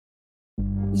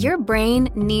Your brain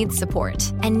needs support,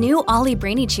 and new Ollie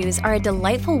Brainy Chews are a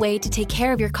delightful way to take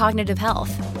care of your cognitive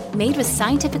health. Made with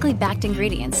scientifically backed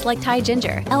ingredients like Thai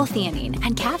ginger, L-theanine,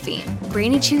 and caffeine,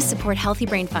 Brainy Chews support healthy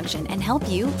brain function and help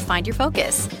you find your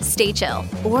focus, stay chill,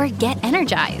 or get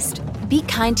energized. Be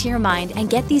kind to your mind and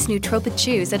get these nootropic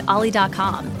chews at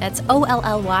ollie.com. That's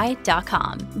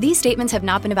OLLY.com. These statements have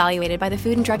not been evaluated by the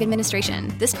Food and Drug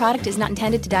Administration. This product is not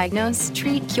intended to diagnose,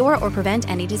 treat, cure, or prevent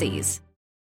any disease.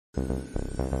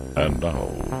 And now,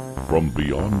 from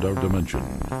beyond our dimension,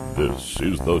 this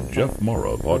is the Jeff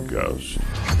Mara Podcast.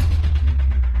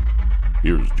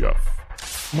 Here's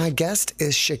Jeff. My guest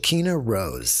is Shekinah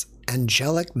Rose,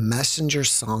 angelic messenger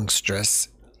songstress,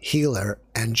 healer,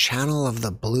 and channel of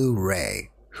the Blue Ray,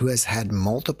 who has had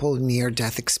multiple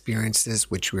near-death experiences,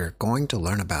 which we are going to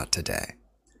learn about today.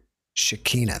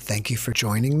 Shekinah, thank you for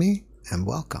joining me, and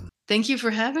welcome. Thank you for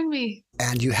having me.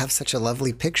 And you have such a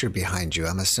lovely picture behind you.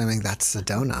 I'm assuming that's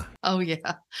Sedona. Oh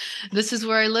yeah, this is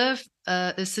where I live.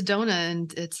 Is Sedona,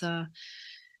 and it's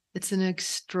an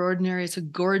extraordinary. It's a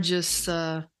gorgeous.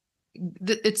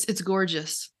 It's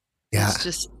gorgeous. Yeah,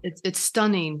 it's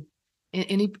stunning.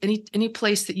 Any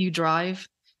place that you drive,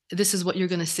 this is what you're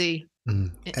going to see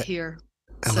here.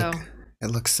 It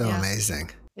looks so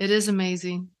amazing. It is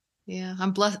amazing. Yeah,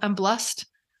 I'm blessed.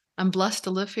 I'm blessed to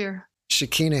live here.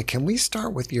 Shekinah, can we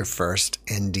start with your first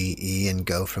NDE and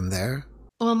go from there?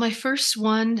 Well, my first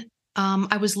one,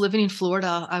 I was living in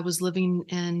Florida. I was living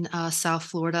in South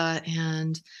Florida,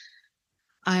 and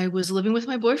I was living with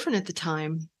my boyfriend at the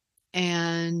time.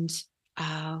 And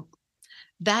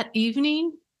that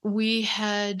evening, we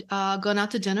had gone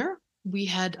out to dinner. We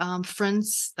had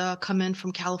friends come in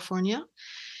from California.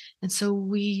 And so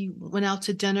we went out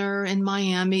to dinner in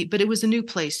Miami, but it was a new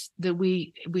place that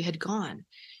we had gone.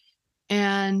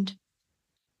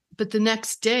 But the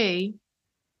next day,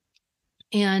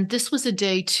 and this was a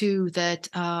day too that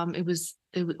it was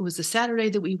a Saturday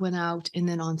that we went out, and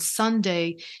then on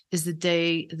Sunday is the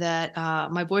day that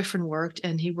my boyfriend worked,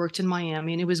 and he worked in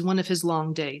Miami, and it was one of his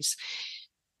long days.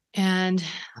 And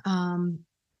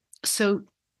so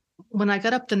when I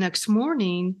got up the next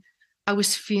morning, I was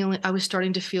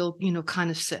starting to feel, kind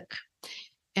of sick.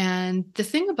 And the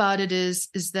thing about it is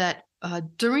that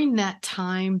during that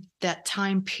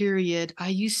time period, I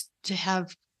used to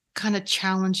have kind of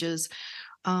challenges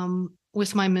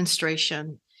with my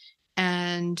menstruation,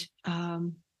 and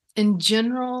in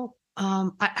general,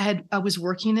 I was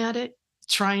working at it,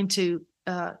 trying to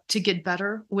get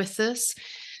better with this,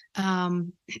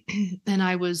 and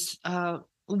I was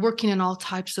working in all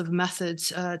types of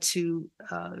methods to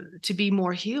be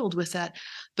more healed with that.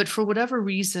 But for whatever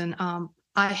reason,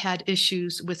 I had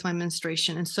issues with my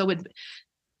menstruation. And so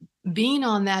being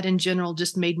on that in general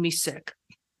just made me sick.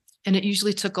 And it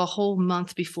usually took a whole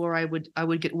month before I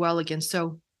would get well again.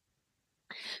 So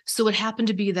it happened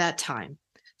to be that time.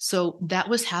 So that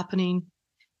was happening.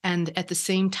 And at the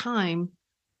same time,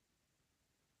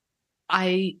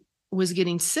 I was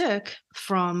getting sick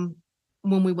from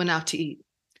when we went out to eat.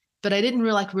 But I didn't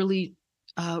really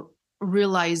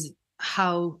realize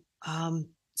how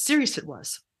serious it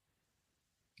was.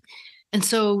 And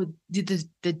so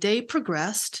the day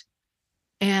progressed,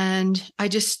 and I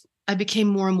became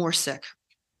more and more sick.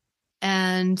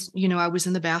 And, I was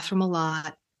in the bathroom a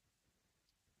lot.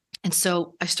 And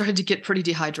so I started to get pretty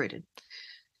dehydrated.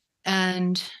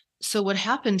 And so what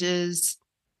happened is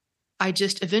I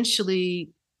just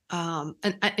eventually, and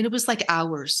it was like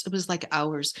hours. It was like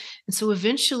hours. And so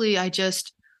eventually I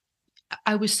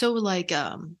was so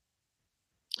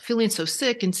feeling so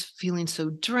sick and feeling so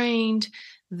drained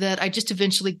that I just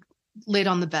eventually laid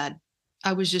on the bed.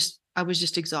 I was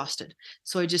just exhausted.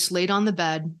 So I just laid on the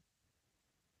bed.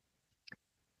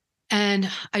 And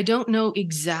I don't know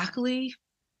exactly,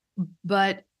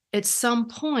 but at some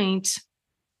point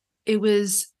it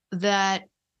was that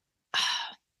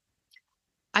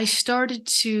I started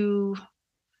to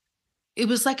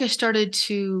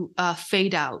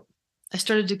fade out. I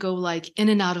started to go in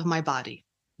and out of my body.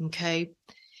 Okay.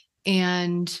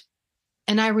 And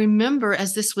I remember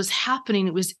as this was happening,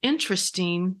 it was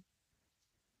interesting.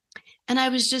 And I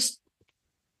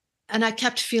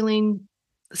kept feeling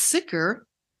sicker,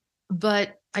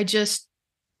 but I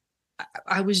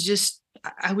was just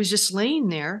laying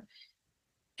there.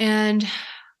 And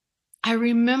I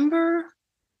remember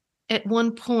at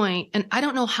one point, and I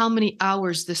don't know how many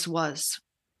hours this was,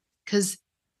 because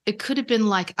it could have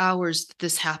been hours that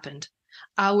this happened.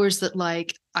 Hours that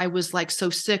I was so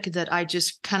sick that I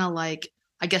just kind of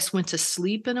I guess went to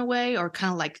sleep in a way, or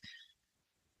kind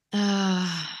of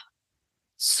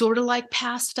sort of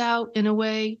passed out in a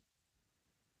way.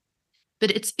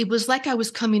 but it was like I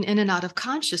was coming in and out of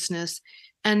consciousness.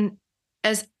 And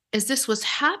as this was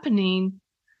happening,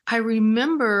 I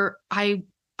remember I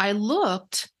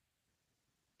looked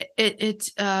at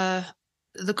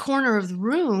the corner of the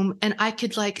room, and I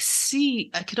could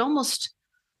see, I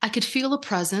could feel a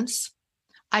presence.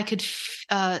 I could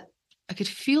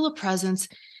feel a presence,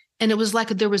 and it was like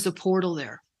there was a portal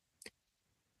there.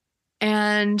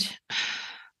 And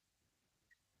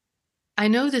I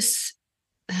know this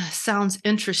sounds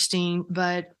interesting,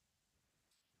 but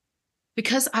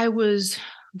because I was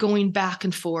going back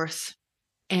and forth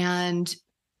and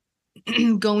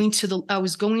I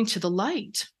was going to the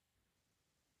light,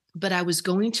 but I was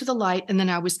going to the light and then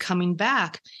I was coming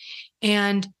back.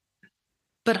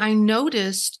 But I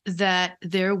noticed that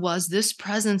there was this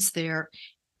presence there.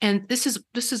 And this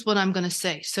is what I'm going to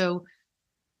say. So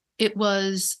it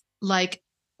was like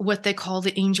what they call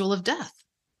the angel of death,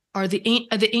 or the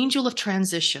angel of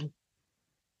transition.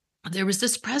 There was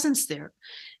this presence there.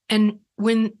 And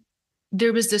when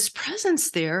there was this presence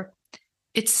there,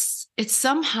 it's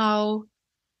somehow,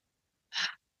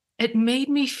 it made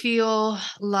me feel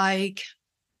like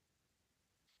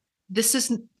this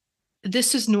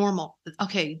is normal.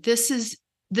 Okay, this is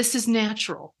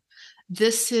natural.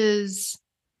 This is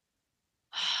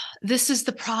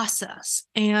the process.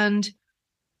 And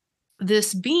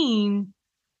this being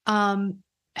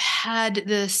had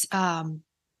this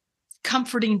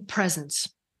comforting presence.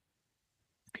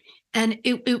 And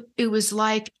it was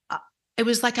like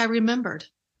I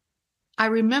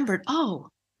remembered, oh,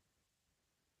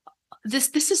 this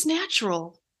is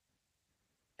natural.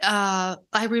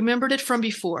 I remembered it from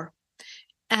before.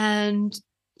 And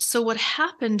so what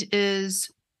happened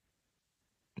is,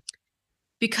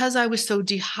 because I was so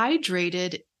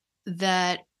dehydrated,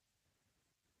 that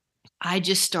I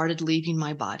just started leaving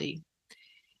my body.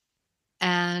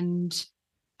 And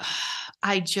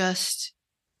I just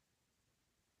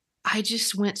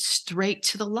went straight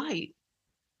to the light.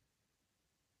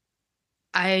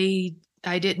 I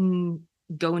didn't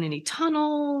go in any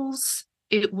tunnels.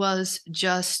 It was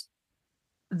just,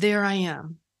 there I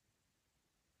am.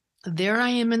 There I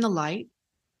am in the light.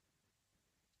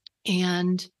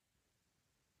 And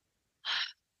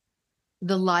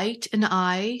the light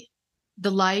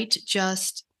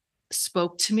just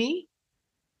spoke to me,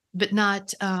 but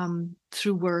not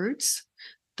through words.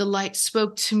 The light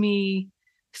spoke to me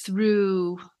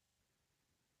through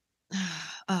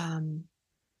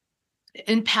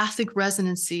empathic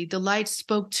resonancy. The light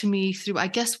spoke to me through, I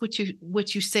guess what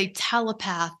you say,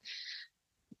 telepath,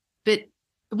 but it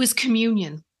was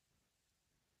communion.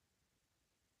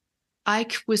 I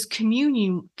was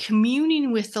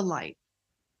communing with the light.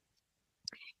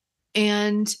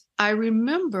 And I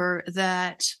remember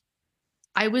that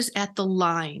I was at the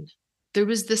line. There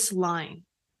was this line.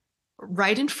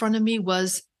 Right in front of me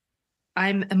was,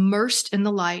 I'm immersed in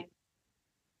the light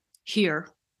here.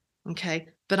 Okay.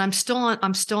 But I'm still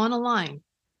on a line.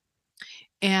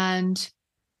 And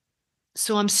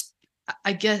so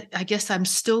I guess I'm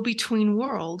still between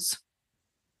worlds.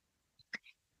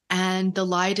 And the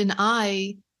light and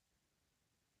I,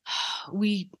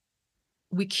 we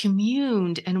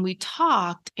communed and we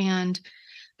talked,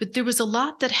 but there was a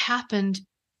lot that happened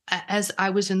as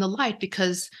I was in the light,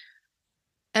 because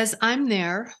as I'm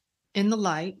there in the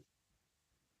light,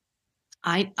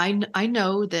 I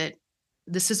know that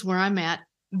this is where I'm at,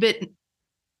 but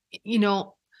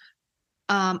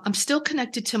I'm still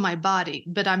connected to my body,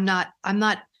 but I'm not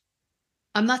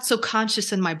so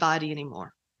conscious in my body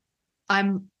anymore.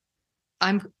 I'm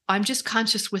just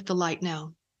conscious with the light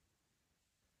now.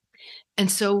 And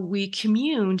so we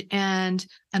communed, and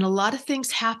a lot of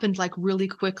things happened like really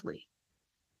quickly,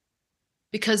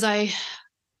 because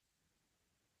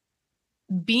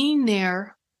being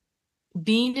there,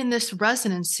 being in this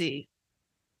resonancy,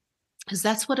 because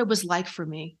that's what it was like for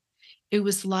me. It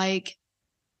was like,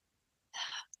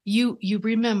 you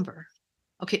remember.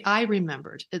 Okay, I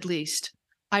remembered, at least.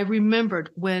 I remembered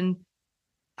when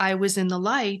I was in the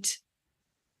light,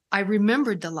 I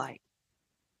remembered the light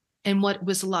and what it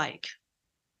was like.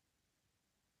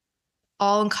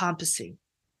 All encompassing.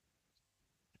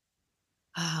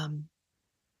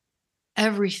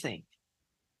 Everything.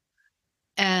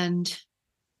 And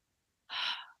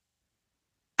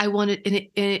I wanted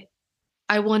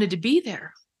to be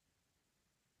there,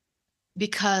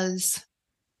 because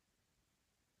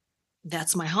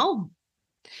that's my home.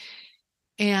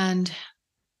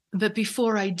 But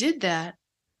before I did that,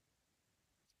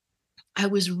 I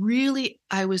was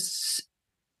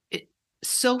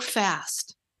so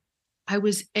fast. I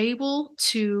was able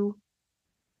to,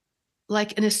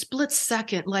 like in a split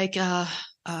second, like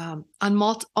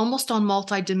almost on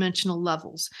multidimensional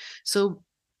levels. So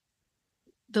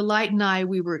the light and I,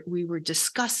 we were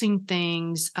discussing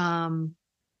things,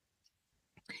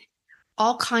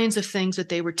 all kinds of things that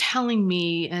they were telling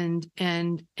me, and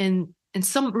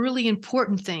some really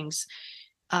important things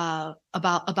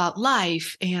about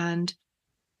life. And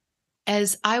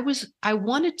as I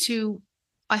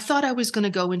thought I was going to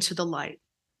go into the light.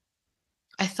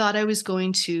 I thought I was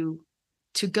going to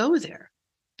go there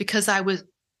because I was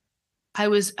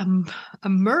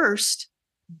immersed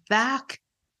back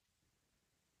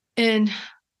in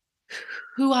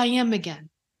who I am again.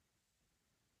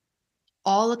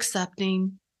 All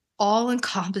accepting, all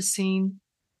encompassing,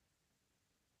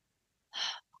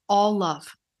 all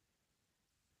love,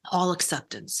 all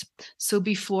acceptance. So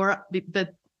before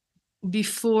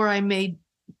I made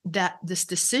this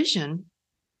decision,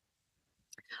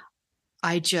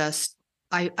 I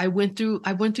went through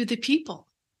the people.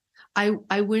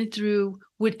 I went through,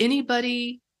 would I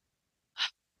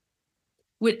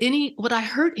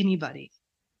hurt anybody?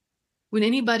 Would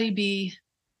anybody be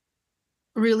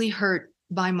really hurt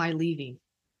by my leaving?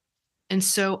 And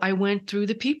so I went through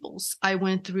the peoples. I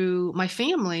went through my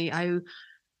family.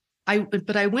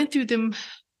 But I went through them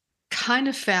kind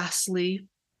of fastly.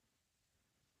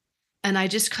 And I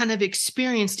just kind of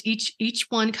experienced each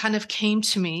one kind of came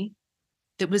to me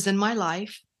that was in my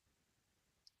life.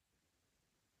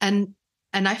 And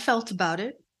I felt about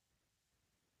it.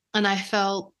 And I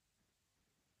felt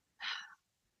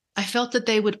that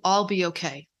they would all be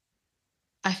okay.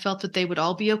 I felt that they would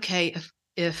all be okay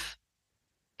if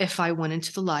I went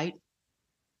into the light.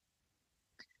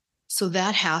 So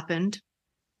that happened.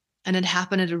 And it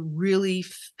happened at a really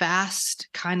fast,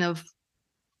 kind of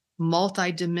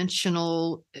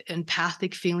multidimensional,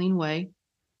 empathic feeling way,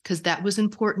 because that was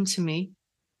important to me.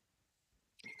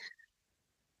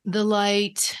 The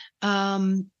light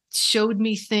showed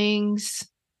me things.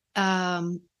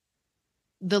 The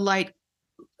light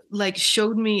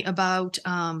showed me about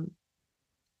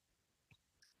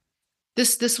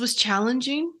this was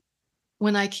challenging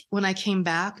when I came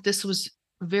back. This was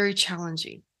very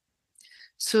challenging.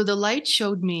 So the light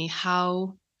showed me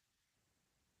how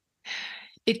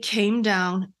it came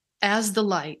down as the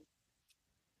light.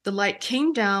 The light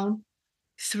came down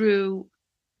through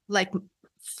like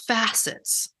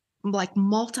facets, like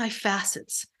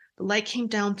multifacets. The light came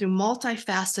down through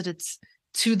multifacets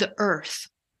to the earth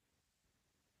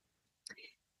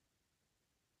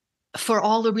for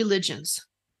all the religions.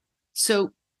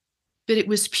 So, but it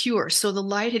was pure. So the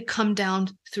light had come down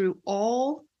through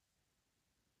all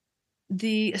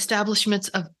the establishments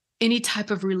of any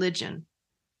type of religion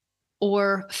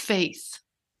or faith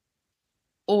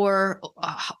or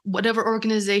whatever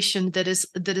organization that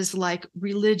is like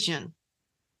religion.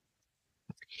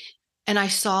 And I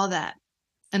saw that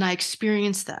and I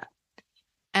experienced that.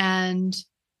 And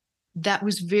that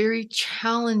was very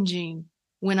challenging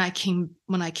when I came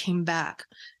back,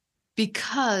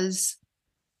 because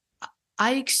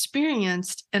I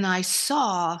experienced and I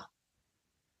saw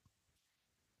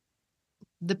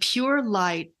the pure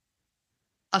light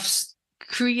of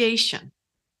creation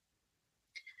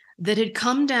that had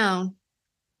come down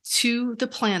to the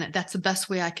planet. That's the best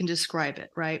way I can describe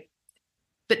it, right?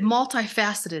 But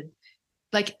multifaceted,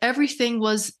 like everything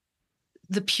was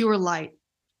the pure light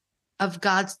of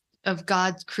God's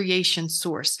creation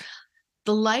source.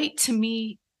 The light to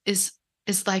me is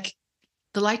like,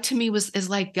 the light to me is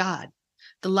like God.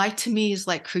 The light to me is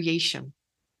like creation.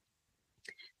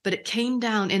 But it came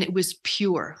down and it was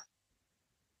pure.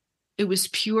 It was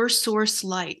pure source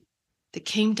light that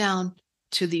came down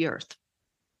to the earth.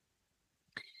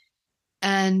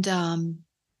 And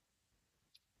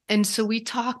so we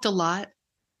talked a lot.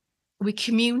 We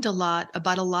communed a lot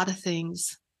about a lot of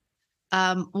things.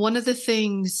 One of the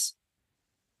things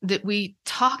that we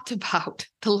talked about,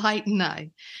 the light and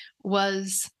I,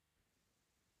 was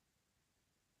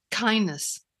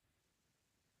kindness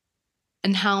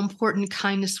and how important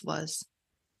kindness was.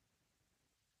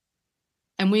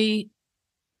 And we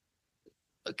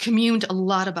communed a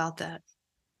lot about that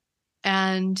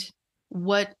and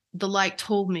what the light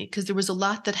told me, because there was a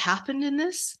lot that happened in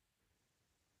this.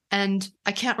 And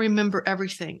I can't remember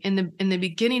everything. In the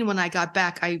beginning, when I got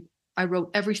back, I wrote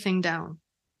everything down.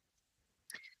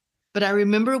 But I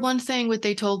remember one thing what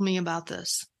they told me about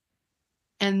this.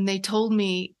 And they told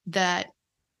me that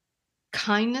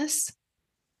kindness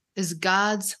is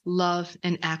God's love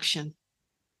in action.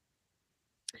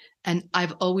 And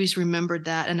I've always remembered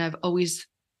that. And I've always,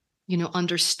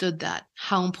 understood that,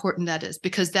 how important that is,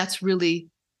 because that's really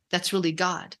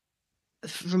God.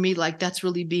 For me, like, that's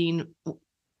really being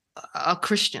a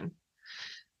Christian.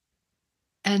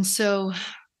 And so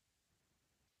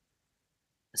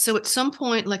at some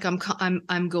point, like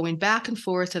I'm going back and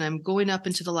forth and I'm going up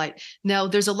into the light. Now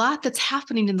there's a lot that's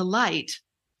happening in the light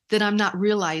that I'm not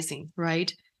realizing,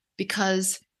 right?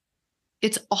 Because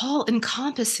it's all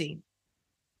encompassing.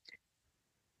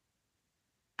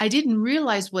 I didn't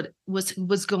realize what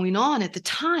was going on at the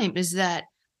time is that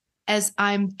as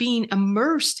I'm being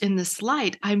immersed in this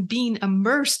light, I'm being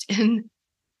immersed in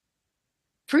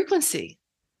frequency.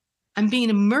 I'm being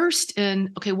immersed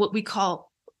in, okay, what we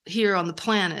call here on the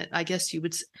planet, I guess you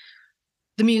would say,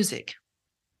 the music.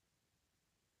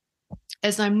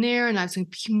 As I'm there and I'm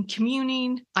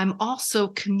communing, I'm also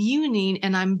communing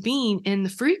and I'm being in the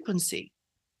frequency.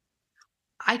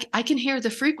 I can hear the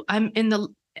frequency. I'm in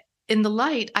the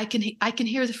light. I can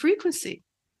hear the frequency.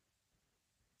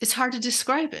 It's hard to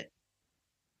describe it.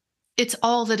 It's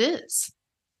all that is.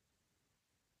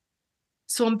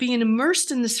 So I'm being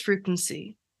immersed in this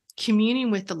frequency,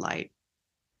 communing with the light.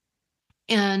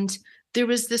 And there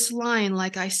was this line,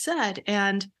 like I said,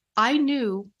 and I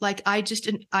knew, like I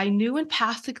knew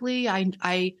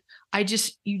empathically.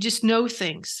 You just know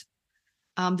things.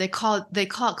 They call it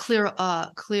clear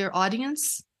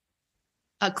audience,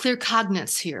 clear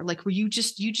cognizance here, like where you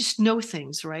just know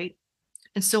things, right?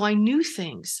 And so I knew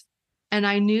things, and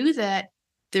I knew that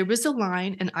there was a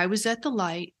line, and I was at the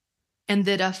light, and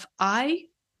that if I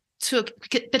took,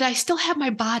 but I still have my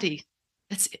body.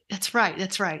 That's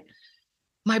right.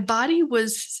 My body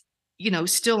was,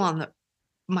 still on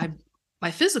my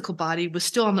physical body was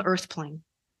still on the earth plane,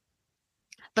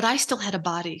 but I still had a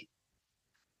body.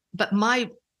 But we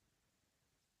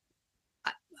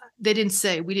didn't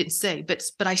say,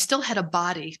 but I still had a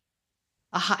body,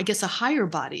 I guess a higher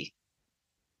body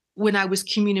when I was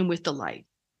communing with the light.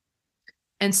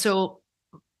 And so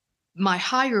my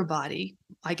higher body,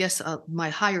 I guess my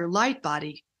higher light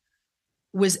body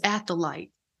was at the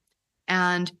light.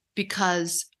 And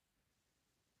because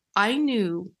I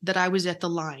knew that I was at the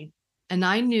line, and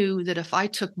I knew that if I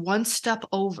took one step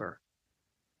over,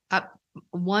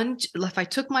 if I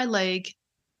took my leg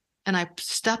and I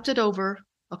stepped it over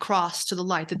across to the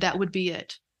light, that would be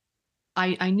it.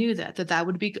 I knew that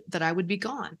I would be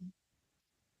gone.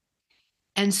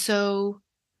 And so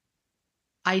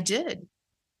I did.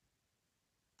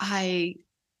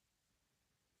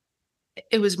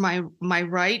 It was my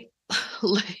right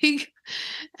leg,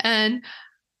 and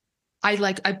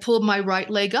I pulled my right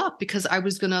leg up because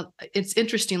it's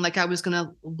interesting, like I was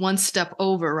gonna one step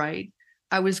over, right?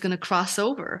 I was gonna cross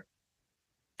over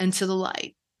into the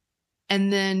light.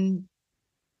 And then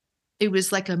it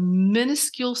was like a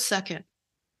minuscule second.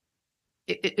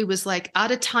 It was like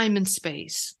out of time and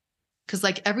space, because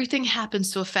like everything happened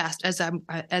so fast as I'm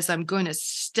going to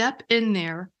step in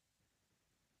there,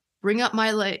 bring up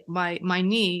my leg, my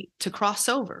knee to cross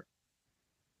over.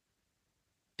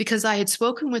 Because I had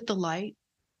spoken with the light.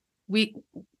 We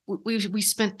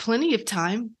spent plenty of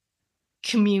time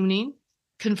communing,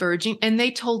 converging, and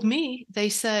they told me, they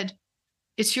said,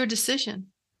 it's your decision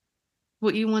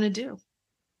what you want to do.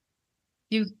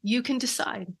 You can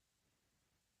decide.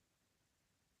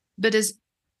 But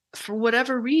for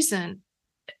whatever reason,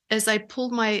 as I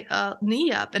pulled my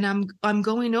knee up and I'm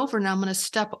going over and I'm going to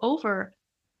step over,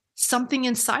 something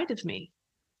inside of me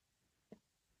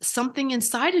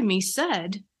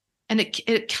said, and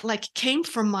it like came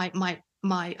from my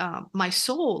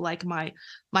soul, like my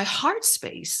heart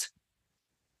space.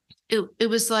 It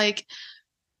was like,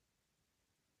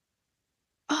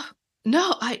 oh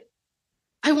no,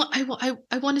 I want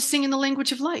to sing in the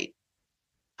language of light.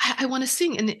 I want to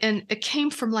sing, and it came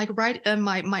from like right in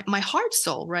my heart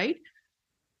soul, right?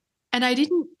 And I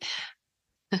didn't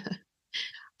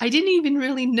even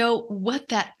really know what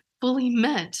that fully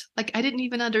meant. Like I didn't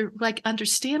even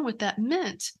understand what that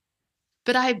meant.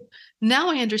 But now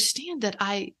I understand that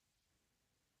I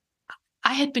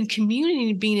had been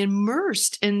communing, being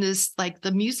immersed in this, like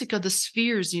the music of the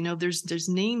spheres. There's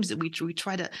names that we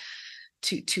try to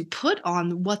put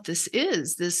on what this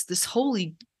is, this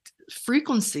holy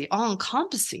frequency, all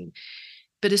encompassing.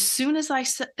 But as soon as I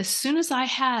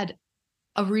had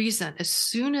a reason, as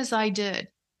soon as I did,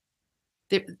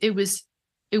 it was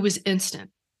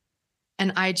instant.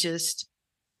 And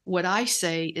what I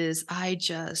say is I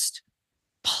just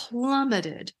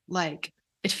plummeted. Like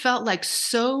it felt like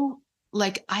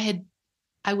I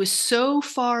was so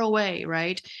far away,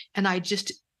 right? And I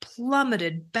just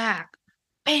plummeted back,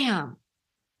 bam,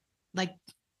 like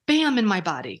bam in my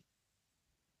body.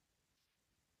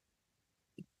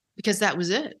 Because that was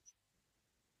it.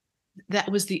 That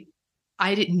was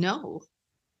I didn't know,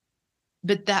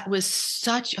 but that was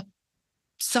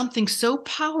something so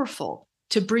powerful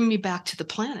to bring me back to the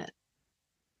planet.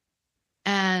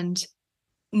 And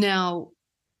now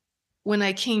when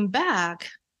I came back,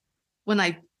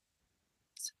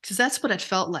 because that's what it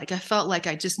felt like. I felt like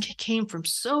I just came from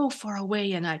so far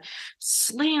away and I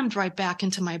slammed right back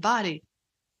into my body.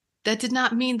 That did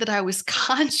not mean that I was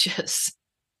conscious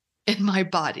in my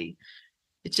body.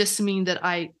 It just meant that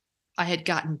I had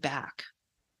gotten back.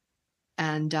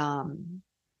 And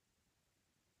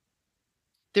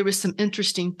there was some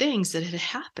interesting things that had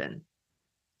happened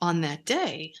on that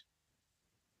day.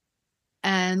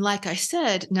 And like I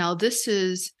said, now this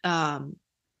is a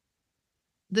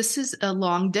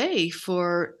long day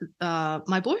for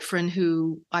my boyfriend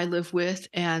who I live with.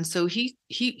 And so he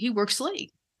works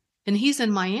late and he's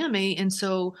in Miami. And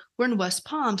so we're in West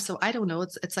Palm. So I don't know,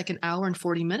 it's like an hour and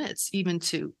 40 minutes even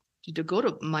to go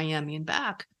to Miami and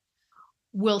back.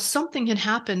 Well, something had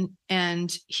happened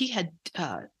and he had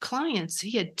clients.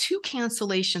 He had 2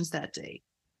 cancellations that day.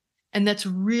 And that's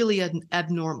really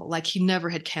abnormal. Like he never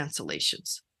had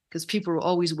cancellations because people were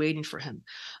always waiting for him.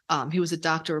 He was a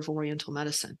doctor of Oriental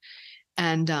medicine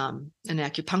and an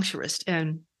acupuncturist.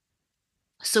 And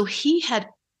so he had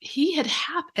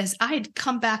as I had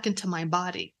come back into my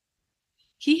body,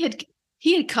 he had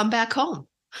come back home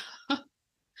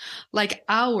like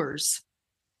hours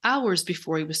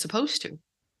before he was supposed to.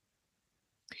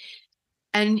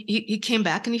 And he came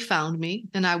back and he found me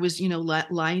and I was,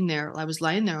 lying there. I was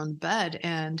lying there on the bed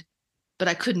but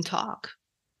I couldn't talk.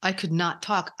 I could not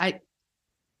talk. I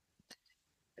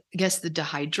guess the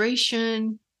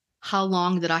dehydration, how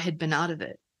long that I had been out of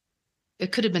it.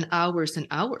 It could have been hours and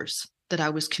hours that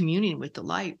I was communing with the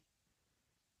light.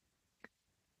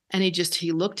 And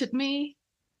he looked at me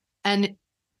and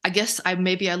I guess I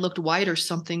looked white or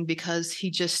something because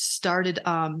he just started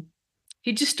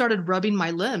rubbing my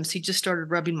limbs. He just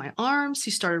started rubbing my arms. He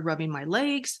started rubbing my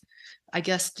legs, I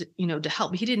guess, to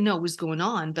help me. He didn't know what was going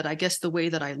on, but I guess the way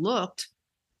that I looked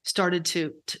started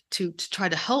to try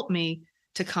to help me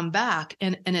to come back.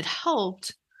 And it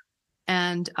helped.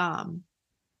 And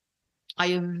I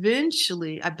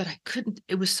eventually, but I couldn't,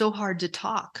 it was so hard to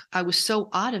talk. I was so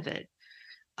out of it.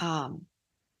 I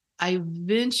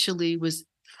eventually was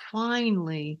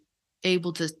finally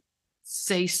able to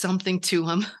say something to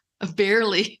him.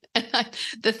 Barely. And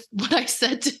what I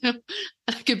said to him,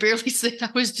 I could barely say it. I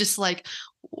was just like,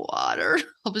 water.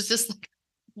 I was just like,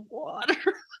 water.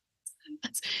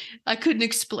 I couldn't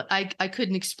explain. I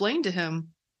couldn't explain to him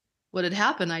what had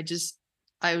happened. I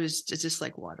was just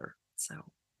like water. So,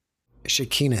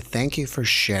 Shekinah, thank you for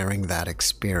sharing that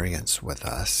experience with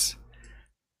us.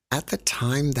 At the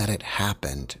time that it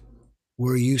happened,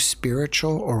 were you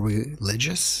spiritual or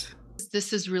religious?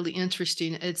 This is really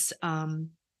interesting.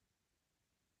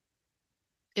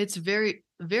 It's very,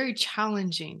 very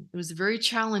challenging. It was very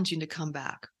challenging to come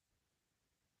back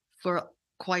for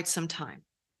quite some time.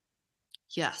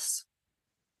 Yes.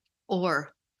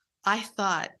 Or I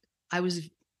thought I was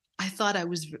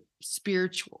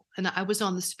spiritual and I was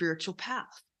on the spiritual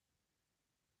path.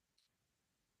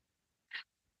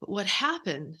 But what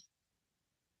happened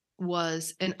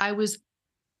was, and I was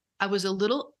a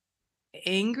little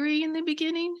angry in the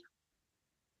beginning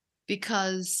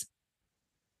because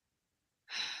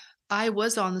I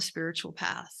was on the spiritual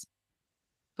path.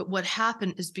 But what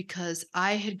happened is because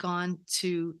I had gone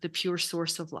to the pure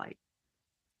source of light.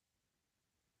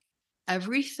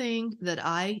 Everything that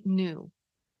I knew,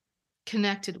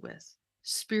 connected with,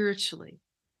 spiritually,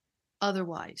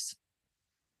 otherwise,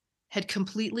 had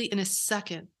completely in a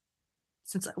second,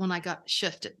 since when I got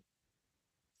shifted,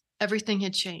 everything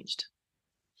had changed.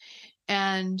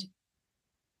 And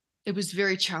it was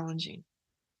very challenging.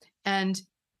 And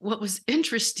what was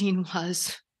interesting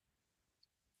was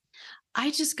I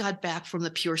just got back from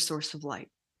the pure source of light.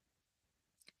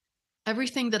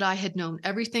 Everything that I had known,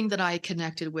 everything that I had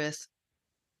connected with,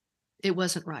 it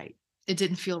wasn't right. It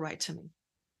didn't feel right to me.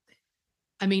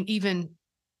 I mean, even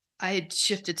I had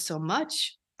shifted so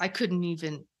much, I felt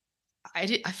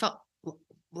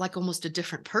like almost a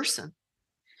different person.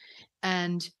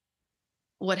 And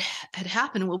what had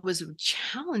happened, what was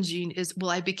challenging is,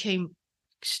 I became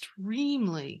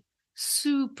extremely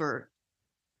super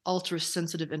ultra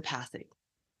sensitive empathic.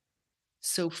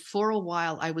 So for a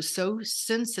while I was so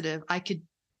sensitive, it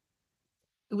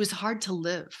was hard to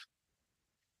live.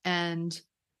 And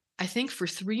I think for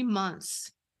 3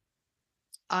 months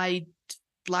I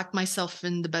locked myself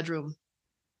in the bedroom.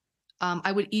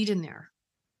 I would eat in there.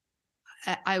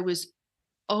 I was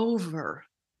over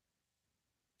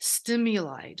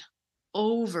stimulated,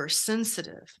 over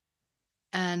sensitive.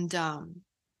 And the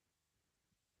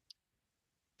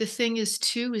thing is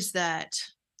too, is that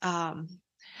the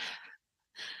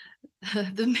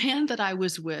man that I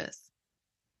was with,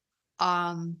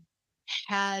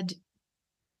 had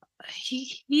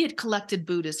he had collected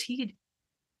Buddhas.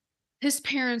 His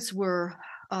parents were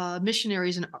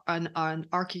missionaries and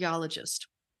archaeologists,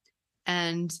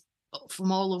 and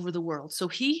from all over the world. So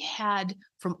he had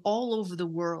from all over the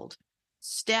world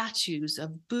statues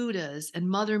of Buddhas and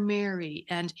Mother Mary,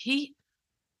 and he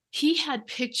had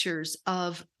pictures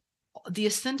of the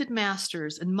ascended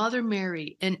masters and Mother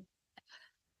Mary and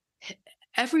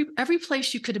every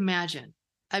place you could imagine.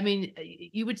 I mean,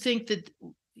 you would think that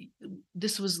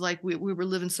this was like we were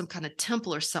living some kind of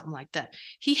temple or something like that.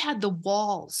 He had the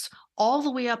walls all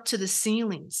the way up to the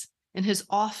ceilings in his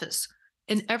office,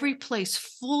 in every place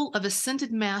full of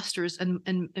ascended masters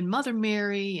and Mother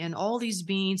Mary and all these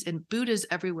beings and Buddhas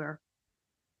everywhere.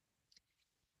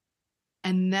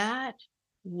 And that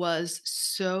was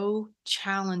so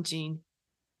challenging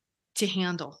to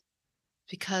handle,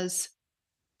 because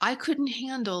I couldn't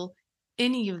handle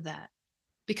any of that,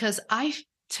 because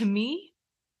to me,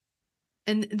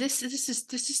 and this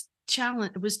is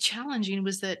challenge. It was challenging.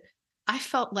 Was that I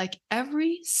felt like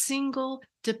every single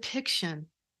depiction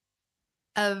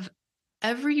of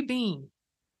every being,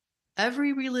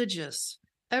 every religious,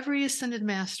 every ascended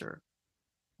master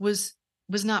was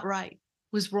not right,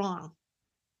 was wrong.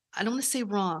 I don't want to say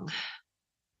wrong.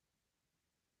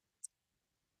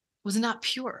 Was not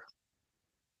pure.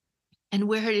 And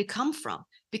where had it come from?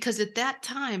 Because at that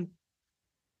time,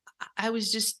 I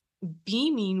was just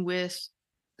beaming with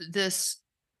this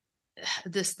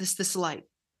light.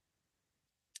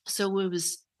 So it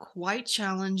was quite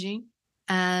challenging.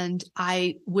 And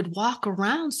I would walk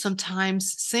around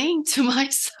sometimes saying to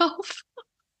myself,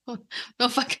 I don't know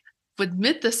if I could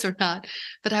admit this or not,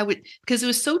 but I would, because it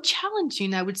was so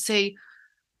challenging, I would say,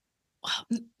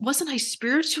 wasn't I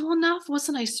spiritual enough?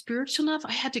 Wasn't I spiritual enough?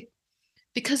 I had to,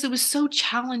 because it was so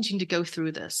challenging to go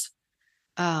through this,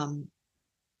 to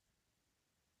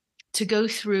go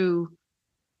through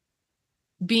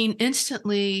being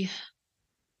instantly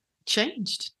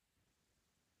changed.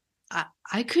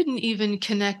 I couldn't even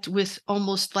connect with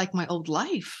almost like my old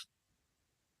life.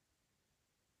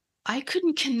 I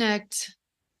couldn't connect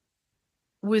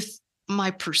with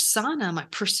my persona, my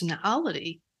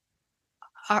personality,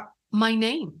 my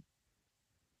name.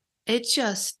 It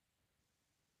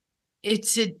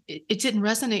didn't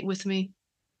resonate with me.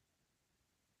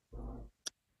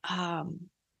 And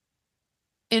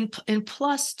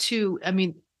plus too, I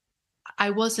mean, I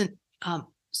wasn't,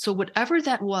 so whatever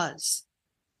that was,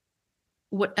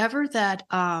 whatever that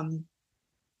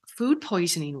food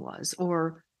poisoning was,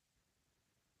 or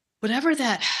whatever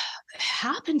that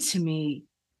happened to me,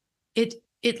 it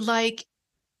like,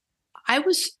 I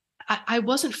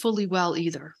wasn't fully well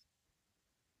either.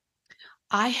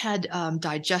 I had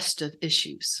digestive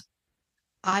issues.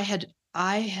 I had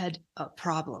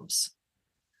problems.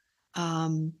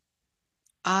 I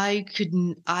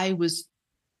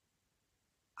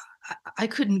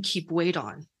couldn't keep weight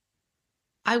on.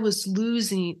 I was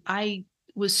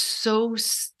so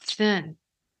thin.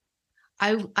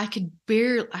 I could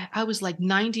barely, I was like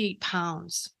 98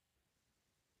 pounds.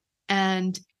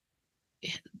 And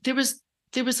there was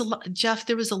a lot, Jeff,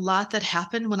 there was a lot that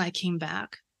happened when I came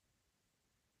back.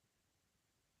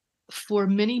 For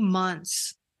many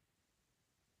months,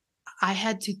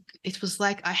 it was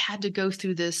like I had to go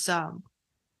through this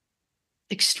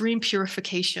extreme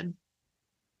purification.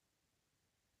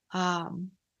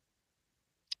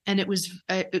 And it was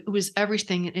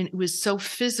everything, and it was so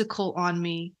physical on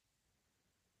me.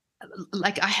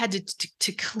 Like I had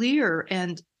to clear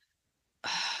and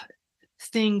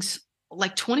things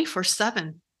like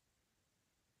 24/7,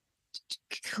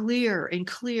 clear and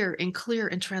clear and clear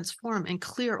and transform and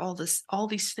clear all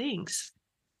these things.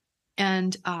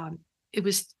 And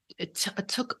it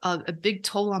took a big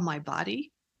toll on my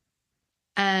body.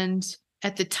 And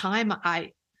at the time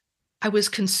I was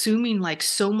consuming like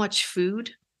so much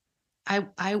food.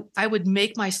 I would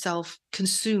make myself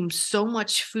consume so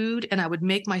much food, and I would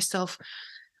make myself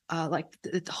like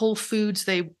the Whole Foods.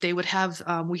 They would have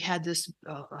we had this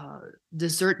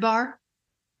dessert bar,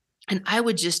 and I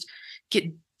would just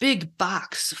get big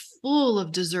box full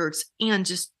of desserts and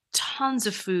just tons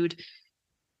of food,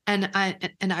 and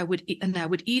I would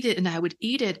eat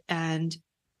it, and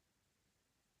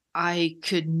I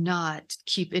could not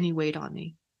keep any weight on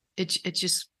me. It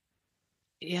just,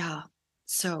 yeah.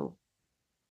 So.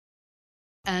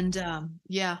 And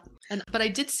but I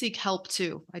did seek help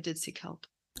too. I did seek help.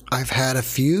 I've had a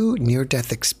few near-death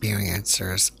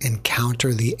experiencers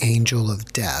encounter the angel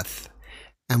of death.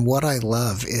 And what I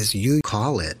love is you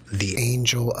call it the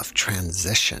angel of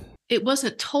transition. It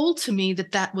wasn't told to me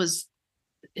that was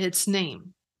its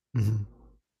name. Mm-hmm.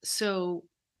 So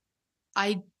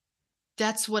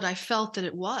that's what I felt that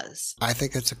it was. I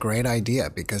think it's a great idea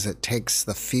because it takes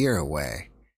the fear away.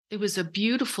 It was a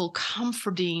beautiful,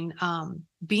 comforting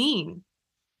being.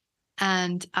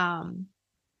 And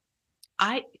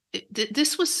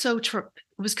this was it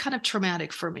was kind of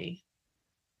traumatic for me.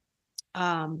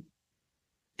 And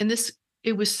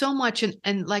it was so much.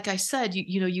 And like I said,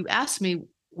 you asked me,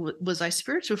 was I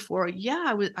spiritual before?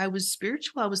 Yeah, I was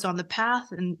spiritual. I was on the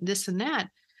path and this and that.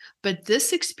 But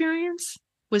this experience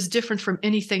was different from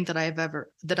anything that I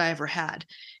ever had.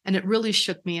 And it really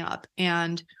shook me up.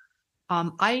 And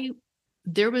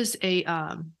there was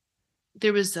a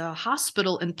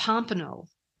hospital in Pompano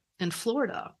in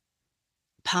Florida,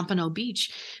 Pompano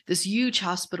Beach, this huge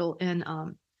hospital. And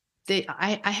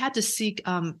I had to seek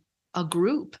a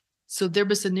group. So there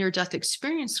was a near-death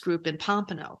experience group in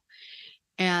Pompano.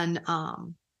 And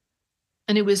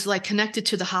it was like connected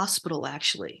to the hospital,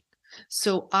 actually.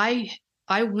 So I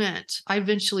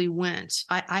eventually went.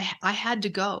 I had to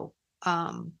go.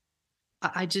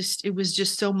 It was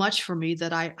just so much for me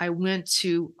that I went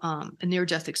to a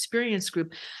near-death experience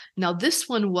group. Now, this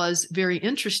one was very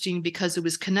interesting because it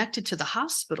was connected to the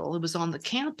hospital. It was on the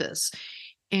campus.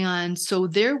 And so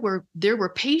there were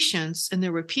patients and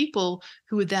there were people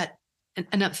who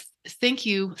thank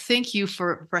you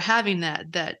for having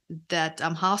that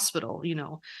hospital,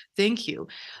 thank you.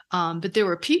 But there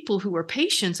were people who were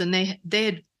patients and they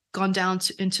had gone down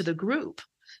into the group.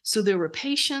 So there were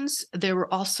patients. There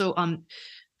were also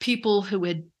people who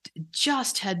had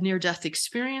just had near-death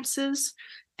experiences.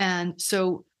 And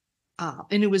so,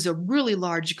 and it was a really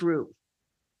large group.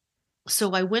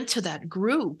 So I went to that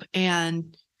group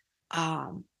and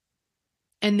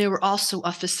there were also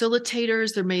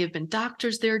facilitators. There may have been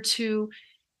doctors there too.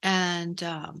 And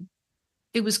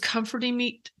it was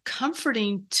comforting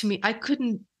to me. I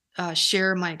couldn't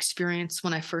share my experience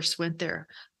when I first went there.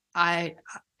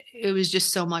 It was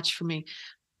just so much for me.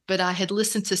 But I had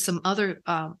listened to some other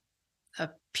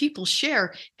people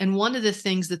share. And one of the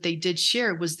things that they did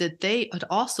share was that they had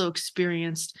also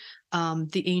experienced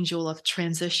the angel of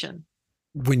transition.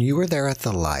 When you were there at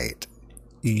the light,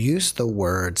 you used the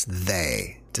words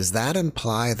they. Does that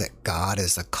imply that God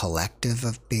is a collective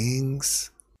of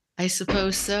beings? I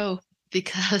suppose so,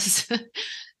 because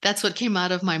that's what came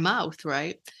out of my mouth,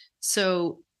 right?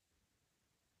 So,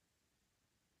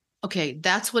 okay,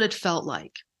 that's what it felt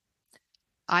like.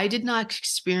 I did not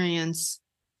experience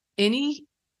any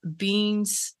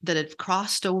beings that had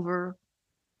crossed over,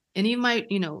 any of my,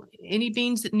 any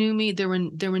beings that knew me. There were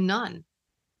none.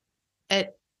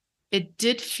 It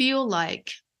did feel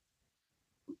like,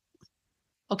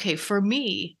 okay, for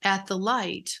me at the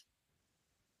light,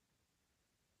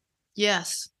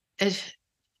 yes, it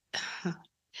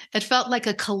felt like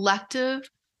a collective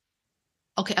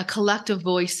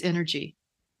voice energy.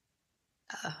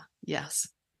 Yes.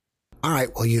 All right.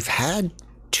 Well, you've had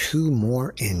 2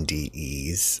 more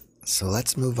NDEs, so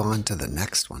let's move on to the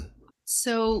next one.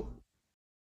 So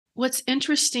what's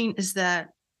interesting is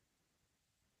that,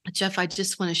 Jeff, I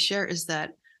just want to share is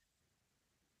that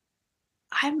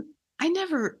I'm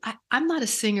not a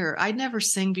singer. I never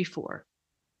sang before.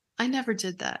 I never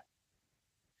did that.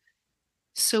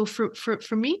 So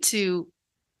for me to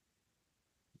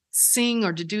sing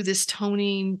or to do this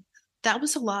toning, that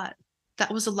was a lot.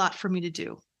 That was a lot for me to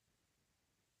do.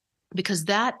 Because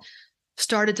that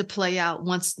started to play out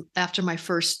once after my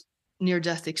first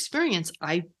near-death experience.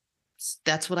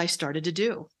 That's what I started to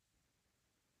do.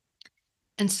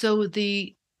 And so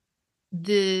the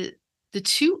 2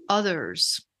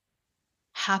 others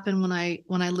happened when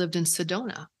I lived in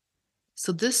Sedona.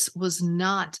 So this was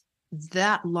not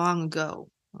that long ago.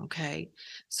 Okay.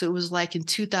 So it was like in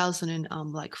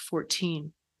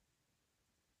 2014.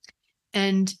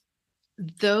 And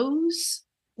those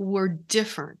were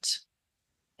different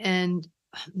and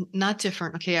not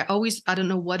different. Okay. I don't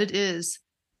know what it is,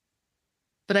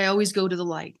 but I always go to the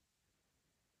light.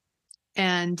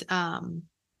 And,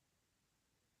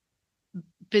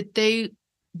 but the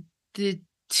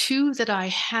 2 that I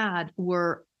had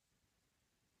were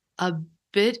a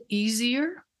bit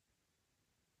easier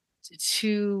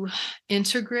to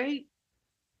integrate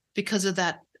because of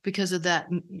that,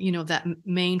 that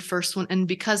main first one. And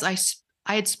because I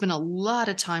had spent a lot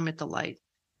of time at the light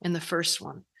in the first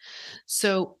one.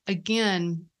 So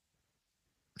again,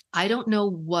 I don't know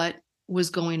what was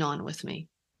going on with me.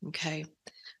 Okay.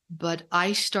 But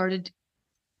I started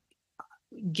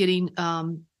getting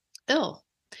ill,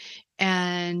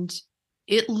 and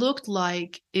it looked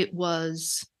like it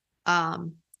was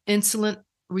insulin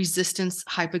resistance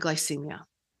hypoglycemia,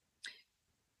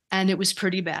 and it was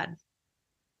pretty bad.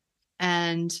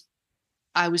 And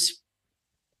I was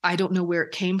I don't know where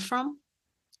it came from,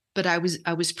 but I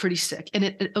was pretty sick. And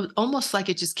it was almost like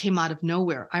it just came out of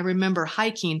nowhere. I remember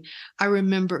hiking. I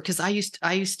remember because I used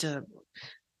to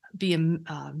be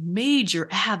a major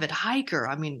avid hiker.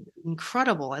 I mean,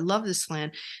 incredible. I love this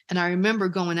land. And I remember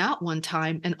going out one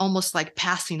time and almost like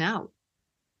passing out.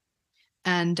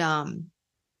 And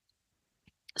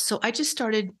so I just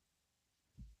started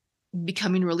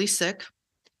becoming really sick.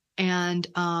 And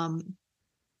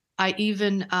I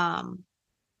even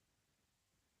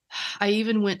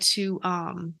went to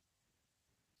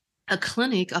a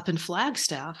clinic up in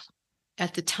Flagstaff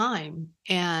at the time,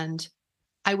 and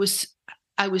I was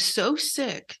so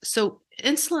sick. So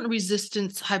insulin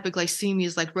resistance hypoglycemia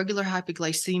is like regular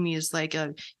hypoglycemia is like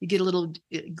you get a little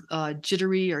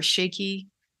jittery or shaky,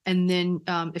 and then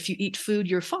if you eat food,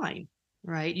 you're fine,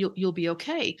 right? You'll be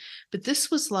okay. But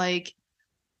this was like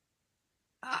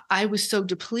I was so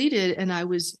depleted, and I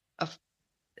was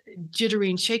jittery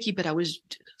and shaky, but I was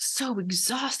so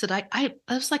exhausted. I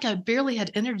was like I barely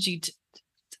had energy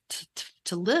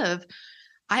to live.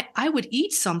 I would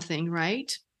eat something,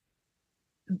 right?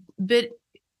 But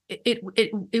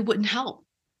it wouldn't help.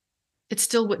 It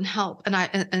still wouldn't help.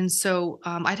 And so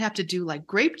I'd have to do like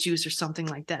grape juice or something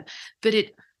like that. But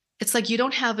it's like you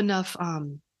don't have enough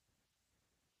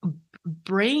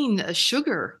brain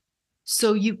sugar,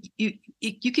 so you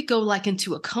could go like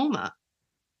into a coma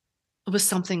with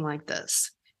something like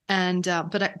this. And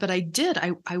but I did.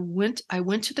 I went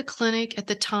to the clinic at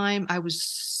the time. I was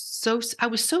so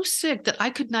sick that I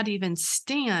could not even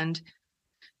stand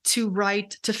to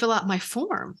fill out my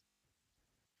form.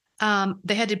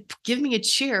 They had to give me a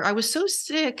chair. I was so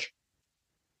sick,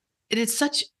 and it's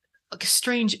such a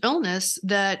strange illness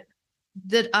that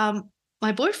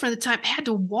my boyfriend at the time had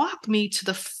to walk me to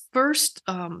the first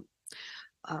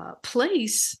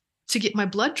place to get my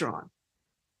blood drawn.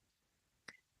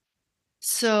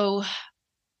 So,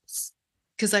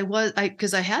 because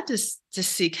I had to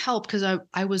seek help, because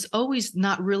I was always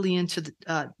not really into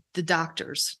the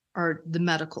doctors or the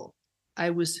medical.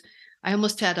 I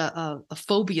almost had a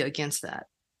phobia against that.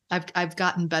 I've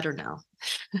gotten better now.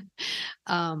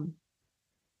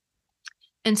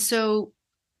 And so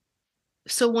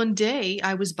one day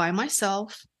I was by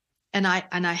myself, and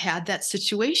I had that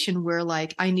situation where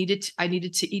like I needed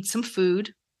to eat some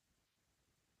food,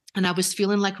 and I was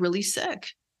feeling like really sick.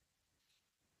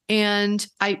 And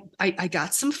I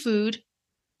got some food,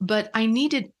 but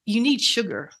you need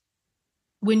sugar.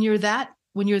 When you're that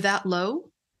low,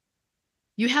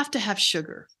 you have to have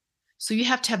sugar. So you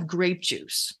have to have grape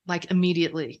juice like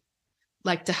immediately,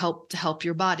 like to help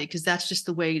your body, because that's just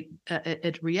the way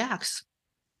it reacts.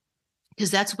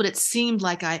 Because that's what it seemed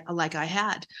like I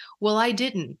had. Well, I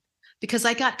didn't, because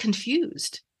I got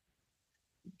confused.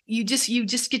 You just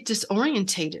get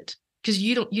disorientated because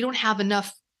you don't have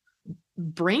enough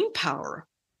brain power,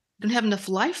 you don't have enough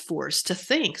life force to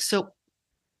think. So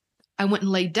I went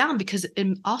and laid down, because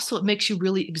it makes you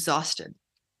really exhausted,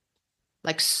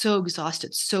 like so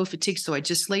exhausted, so fatigued. So I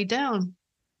just laid down,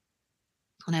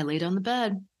 and I laid on the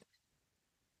bed,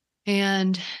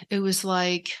 and it was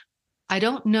like, I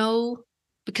don't know,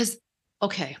 because,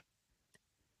 okay,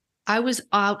 I was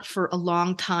out for a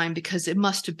long time, because it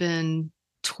must have been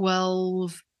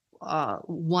 12,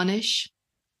 1-ish,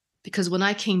 because when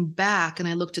I came back and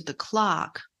I looked at the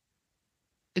clock,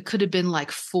 it could have been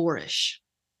like 4-ish.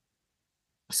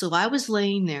 So I was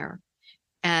laying there,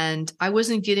 and I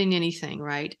wasn't getting anything,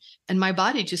 right? And my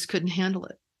body just couldn't handle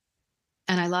it.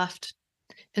 And I left.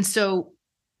 And so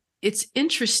it's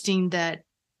interesting that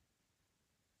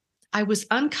I was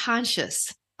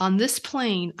unconscious. On this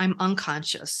plane, I'm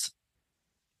unconscious.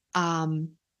 And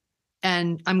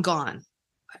I'm gone.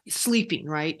 Sleeping,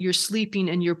 right? You're sleeping,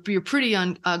 and you're pretty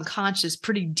unconscious,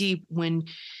 pretty deep when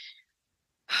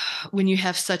you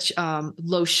have such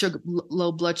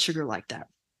low blood sugar like that.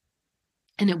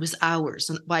 And it was hours,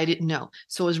 and I didn't know.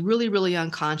 So I was really, really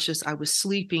unconscious. I was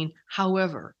sleeping.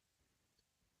 However,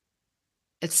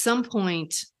 at some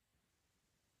point,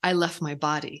 I left my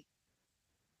body,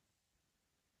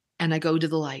 and I go to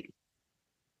the light.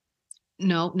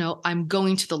 No, I'm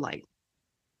going to the light.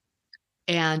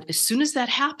 And as soon as that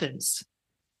happens,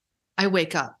 I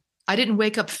wake up. I didn't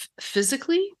wake up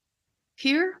physically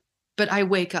here, but I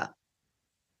wake up.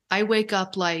 I wake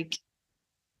up like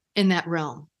in that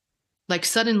realm. Like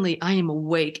suddenly I am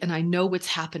awake, and I know what's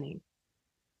happening.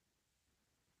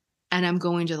 And I'm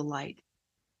going to the light,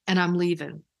 and I'm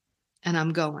leaving, and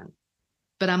I'm going.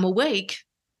 But I'm awake.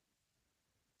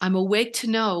 I'm awake to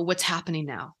know what's happening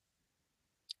now.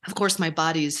 Of course, my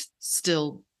body is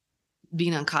still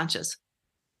being unconscious.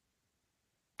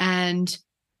 And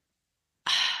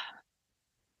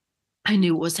I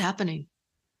knew what was happening.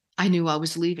 I knew I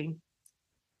was leaving.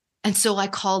 And so I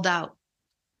called out.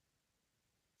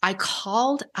 I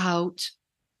called out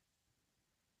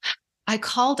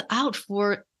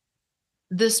for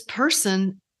this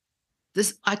person.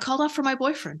 I called out for my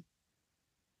boyfriend.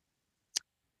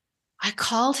 I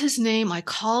called his name,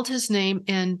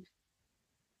 and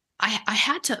I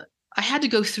had to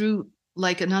go through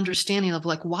like an understanding of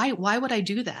like, why would I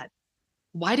do that?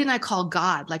 Why didn't I call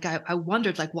God? Like I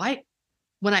wondered, like, why,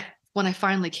 when I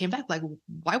finally came back, like,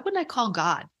 why wouldn't I call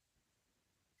God?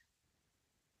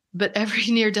 But every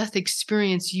near-death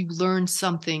experience, you learn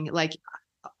something. Like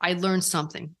I learned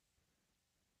something.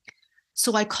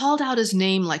 So I called out his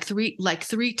name like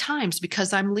three times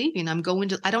because I'm leaving.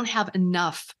 I don't have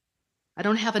enough. I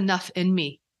don't have enough in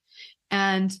me.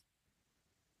 And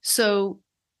so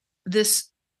this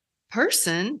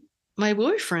person, my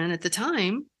boyfriend at the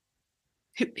time,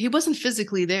 he wasn't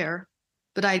physically there,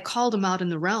 but I called him out in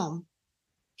the realm.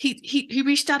 He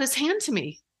reached out his hand to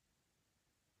me.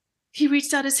 He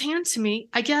reached out his hand to me,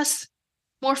 I guess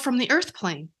more from the earth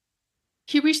plane.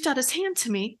 He reached out his hand to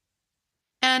me,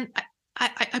 and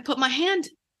I put my hand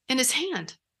in his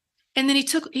hand. And then he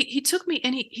took me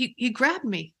and he grabbed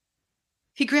me.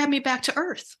 He grabbed me back to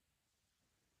earth.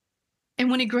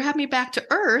 And when he grabbed me back to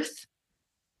earth,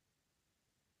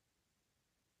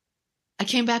 I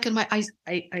came back in my eyes.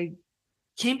 I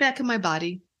came back in my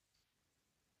body,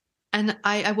 and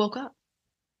I woke up.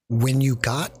 When you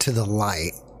got to the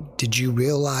light, did you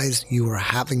realize you were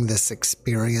having this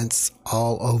experience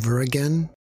all over again?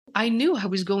 I knew I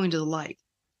was going to the light.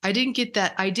 I didn't get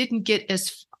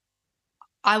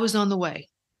I was on the way.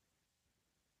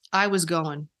 I was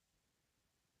going.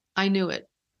 I knew it.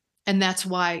 And that's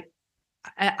why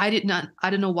I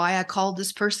don't know why I called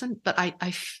this person, but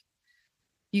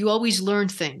you always learn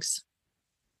things.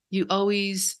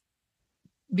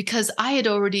 Because I had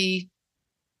already,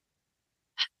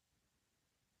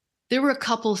 there were a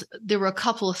couple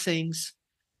of things.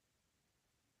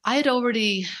 By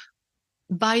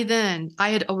then, I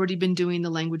had already been doing the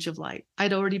language of light.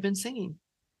 I'd already been singing.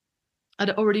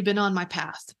 I'd already been on my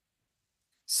path.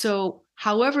 So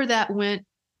however that went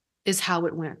is how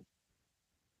it went.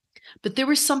 But there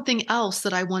was something else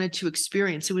that I wanted to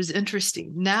experience. It was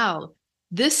interesting. Now,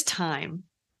 this time,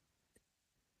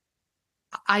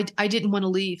 I didn't want to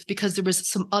leave because there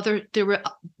was other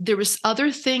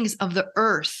things of the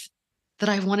earth that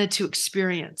I wanted to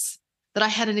experience that I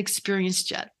hadn't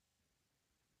experienced yet.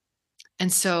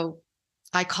 And so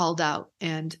I called out,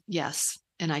 and yes,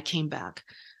 and I came back.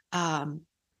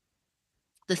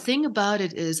 The thing about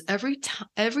it is every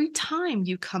time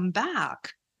you come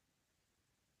back,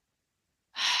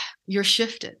 you're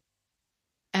shifted.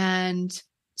 And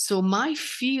so your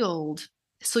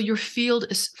field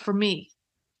is, for me,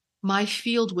 my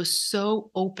field was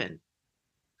so open.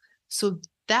 So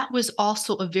that was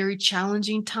also a very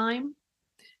challenging time,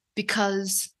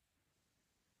 because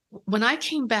when I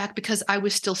came back, because I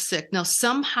was still sick. Now,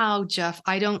 somehow, Jeff,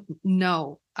 I don't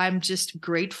know. I'm just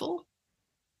grateful.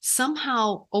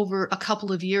 Somehow over a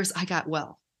couple of years, I got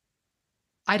well.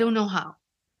 I don't know how.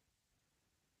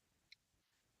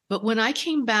 But when I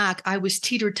came back, I was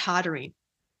teeter-tottering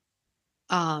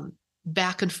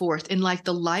back and forth. And like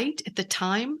the light at the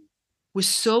time was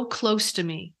so close to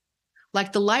me.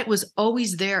 Like the light was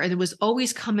always there and it was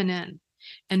always coming in.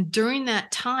 And during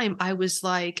that time, I was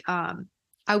like,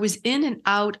 I was in and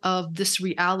out of this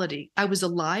reality. I was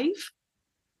alive,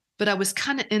 but I was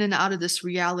kind of in and out of this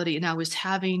reality. And I was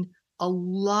having a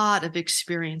lot of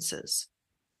experiences,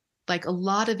 like a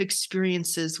lot of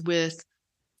experiences with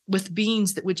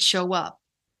beings that would show up.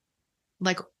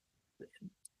 Like,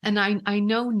 and I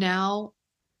know now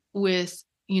with,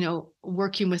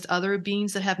 working with other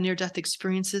beings that have near-death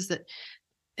experiences, that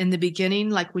in the beginning,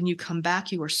 like when you come back,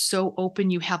 you are so open,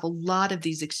 you have a lot of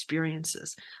these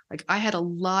experiences. Like I had a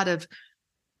lot of,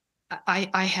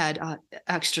 I had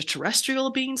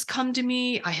extraterrestrial beings come to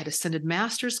me. I had ascended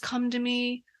masters come to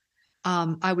me.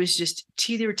 I was just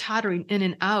teeter-tottering in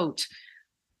and out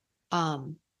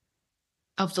of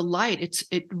the light.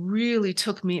 It really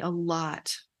took me a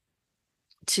lot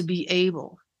to be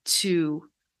able to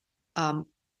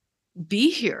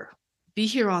be here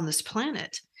on this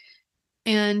planet.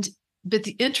 But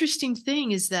the interesting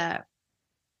thing is that,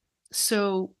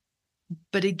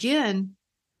 but again,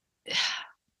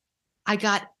 I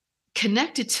got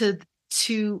connected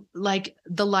to like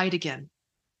the light again.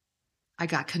 I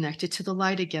got connected to the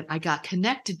light again. I got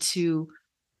connected to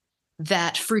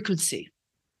that frequency,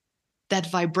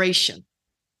 that vibration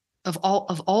of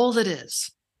all that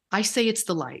is. I say it's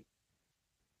the light.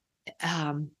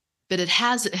 But it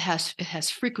has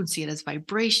frequency, it has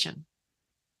vibration.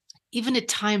 even at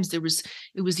times it was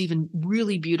even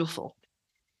really beautiful,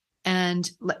 and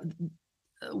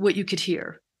what you could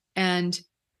hear. And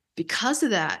because of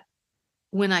that,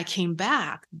 when I came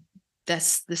back,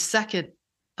 that's the second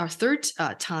or third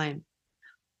time,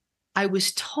 I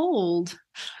was told,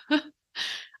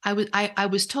 I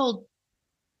was told,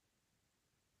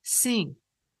 sing.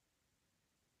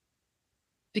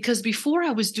 Because before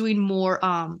I was doing more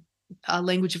I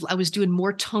was doing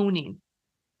more toning,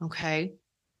 okay?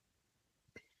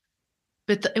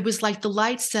 But it was like the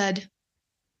light said,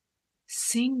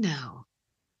 sing now.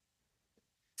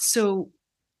 So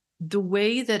the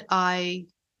way that I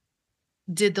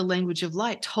did the language of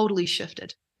light totally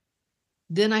shifted.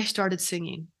 Then I started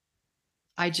singing.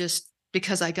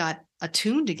 Because I got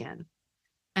attuned again.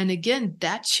 And again,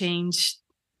 that changed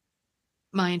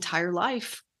my entire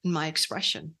life and my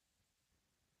expression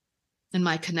and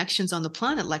my connections on the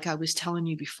planet, like I was telling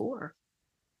you before,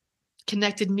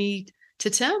 connected me to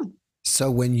Tim.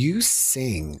 So when you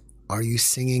sing, are you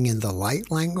singing in the light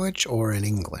language or in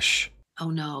English? Oh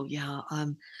no, yeah.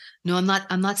 No,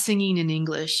 I'm not singing in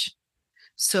English.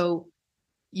 So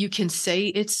you can say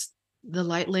it's the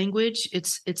light language.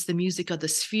 It's the music of the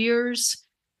spheres.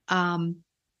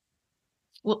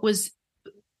 What was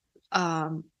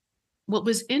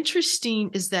interesting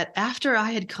is that after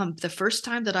I had come, the first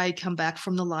time that I had come back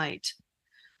from the light,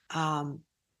 I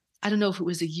don't know if it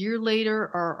was a year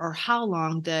later or how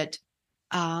long, that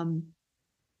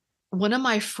one of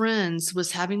my friends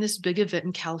was having this big event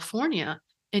in California,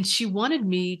 and she wanted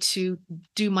me to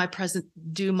do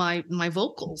my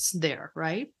vocals there,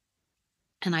 right?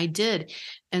 And I did.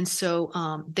 And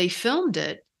so they filmed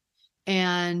it,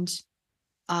 and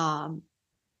a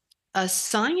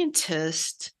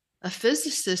scientist, a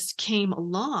physicist came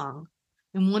along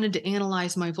and wanted to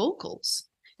analyze my vocals.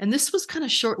 And this was kind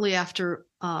of shortly after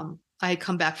I had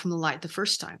come back from the light the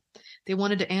first time. They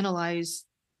wanted to analyze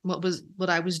what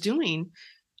I was doing,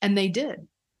 and they did.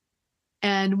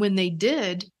 And when they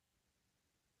did,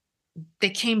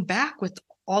 they came back with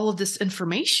all of this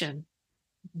information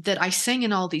that I sang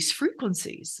in all these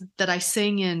frequencies, that I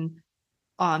sang in,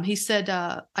 he said,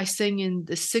 I sang in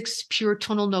the 6 pure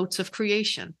tonal notes of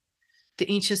creation,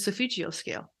 the ancient Solfeggio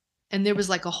scale. And there was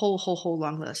like a whole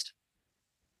long list.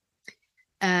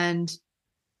 And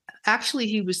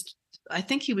actually I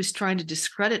think he was trying to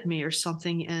discredit me or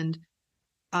something. And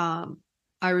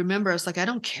I remember I was like, I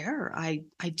don't care. I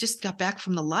just got back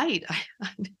from the light.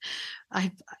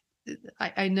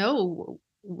 I know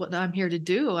what I'm here to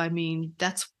do. I mean,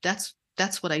 that's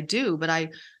what I do. But I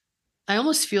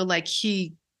almost feel like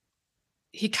he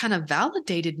kind of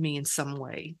validated me in some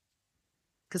way,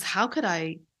 because how could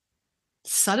I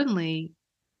suddenly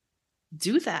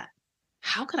do that?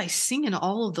 How could I sing in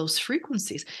all of those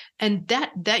frequencies? And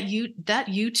that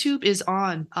YouTube is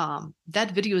on,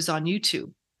 that video is on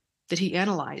YouTube that he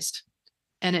analyzed,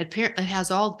 and it has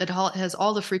all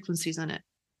the frequencies in it.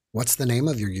 What's the name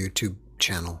of your YouTube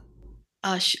channel?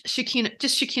 Shekinah,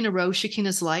 just Shekinah Rose,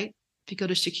 Shekinah's Light. If you go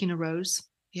to Shekinah Rose,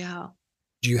 yeah.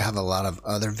 Do you have a lot of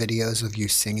other videos of you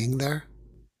singing there?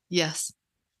 Yes,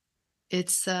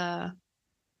 it's my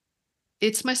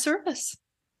service.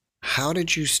 How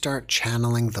did you start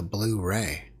channeling the blue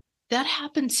ray? That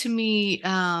happened to me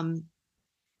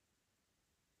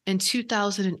in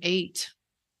 2008.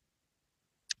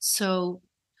 So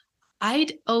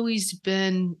I'd always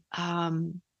been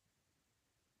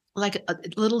like a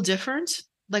little different.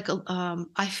 Like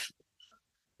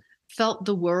felt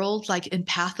the world like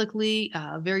empathically,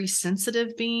 very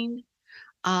sensitive being.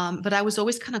 But I was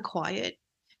always kind of quiet.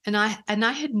 And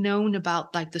I had known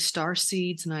about like the star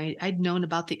seeds, and I'd known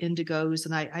about the indigos,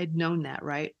 and I'd known that,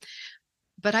 right?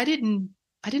 But I didn't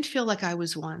feel like I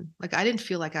was one. Like I didn't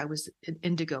feel like I was an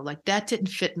indigo. Like that didn't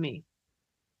fit me.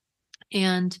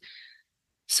 And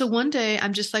so one day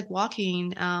I'm just like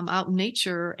walking out in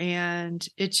nature, and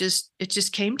it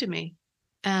just came to me,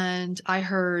 and I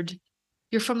heard,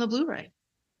 "You're from the blue ray,"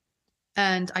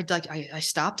 and I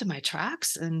stopped in my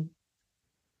tracks, and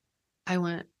I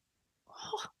went,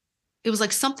 oh. It was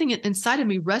like something inside of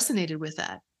me resonated with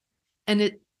that,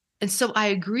 and so I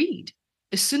agreed.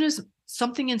 As soon as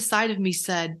something inside of me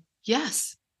said,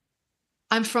 "Yes,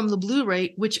 I'm from the blue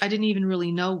ray," which I didn't even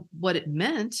really know what it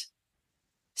meant,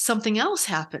 something else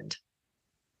happened.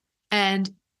 And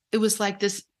it was like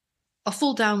this, a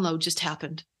full download just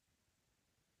happened.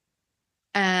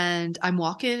 And I'm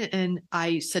walking, and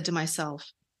I said to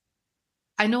myself,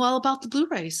 I know all about the blue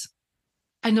rays.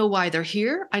 I know why they're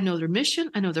here. I know their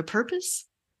mission. I know their purpose.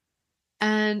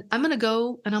 And I'm going to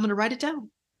go and I'm going to write it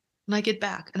down when I get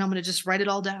back, and I'm going to just write it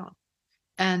all down.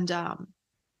 And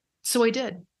so I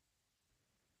did.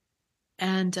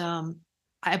 And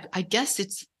I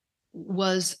guess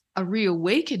was a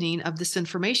reawakening of this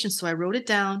information. So I wrote it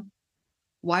down,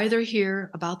 why they're here,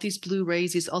 about these blue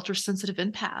rays, these ultra-sensitive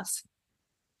empaths.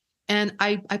 And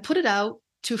I put it out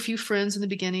to a few friends in the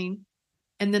beginning.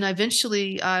 And then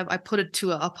eventually I put it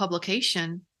to a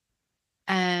publication.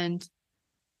 And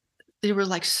there were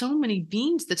like so many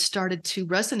beings that started to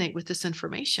resonate with this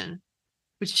information,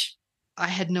 which I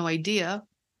had no idea.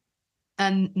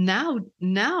 And now,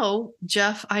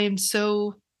 Jeff,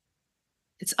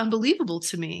 it's unbelievable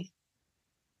to me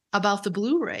about the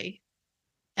Blu-ray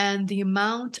and the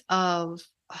amount of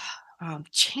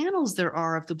channels there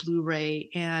are of the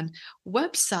Blu-ray and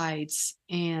websites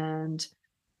and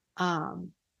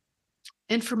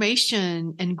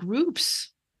information and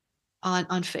groups on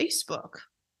Facebook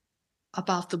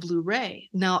about the Blu-ray.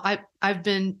 Now, I've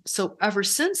been, so ever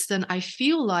since then, I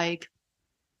feel like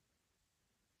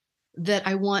that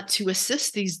I want to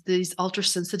assist these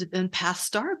ultra-sensitive empath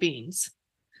star beings.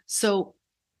 So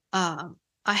I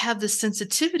have the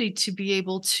sensitivity to be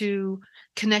able to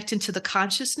connect into the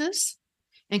consciousness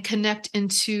and connect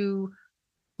into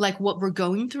like what we're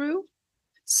going through.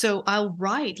 So I'll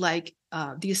write like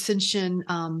the ascension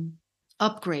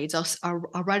upgrades.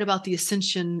 I'll write about the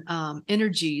ascension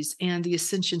energies and the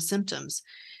ascension symptoms,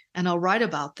 and I'll write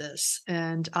about this.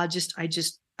 And I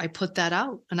put that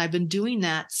out, and I've been doing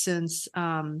that since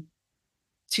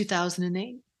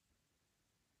 2008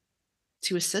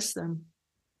 to assist them,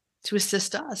 to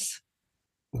assist us.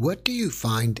 What do you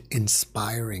find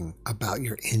inspiring about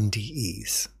your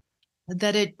NDEs?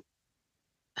 That it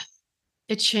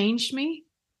changed me.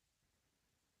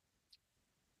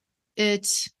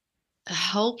 It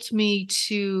helped me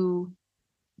to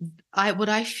what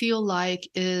I feel like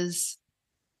is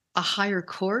a higher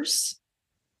course,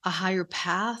 a higher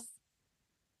path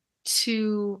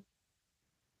to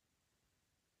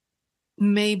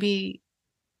maybe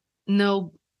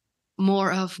know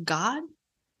more of God,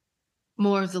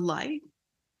 more of the light,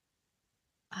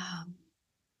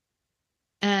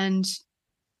 and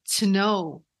to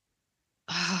know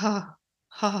how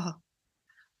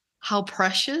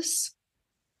precious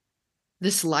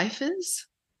this life is.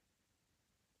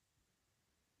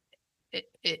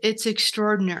 It's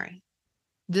extraordinary,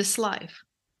 this life,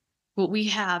 what we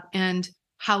have, and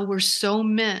how we're so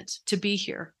meant to be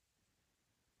here,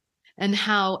 and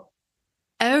how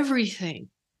everything,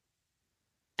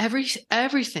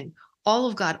 all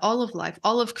of God, all of life,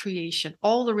 all of creation,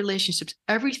 all the relationships,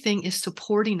 everything is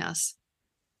supporting us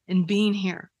in being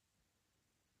here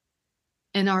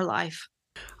in our life.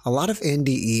 A lot of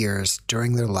NDEers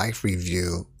during their life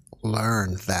review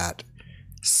learn that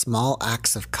small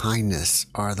acts of kindness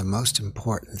are the most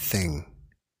important thing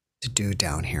to do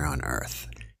down here on Earth.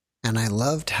 And I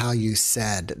loved how you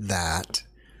said that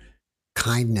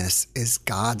kindness is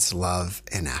God's love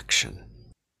in action.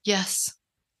 Yes.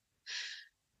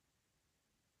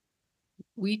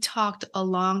 We talked a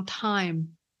long time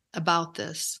about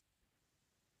this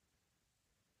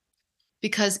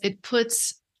because it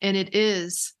puts, and it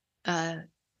is,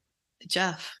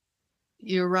 Jeff,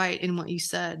 you're right in what you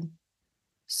said.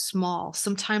 Small.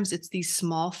 Sometimes it's these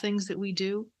small things that we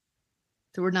do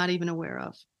that we're not even aware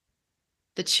of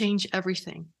that change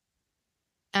everything.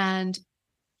 And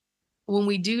when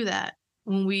we do that,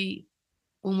 when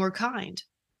we're kind,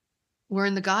 we're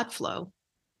in the God flow,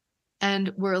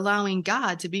 and we're allowing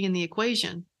God to be in the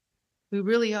equation. We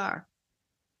really are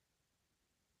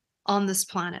on this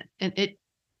planet, and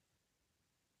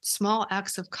small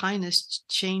acts of kindness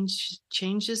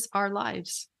changes our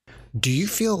lives. Do you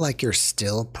feel like you're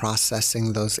still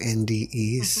processing those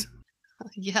NDEs?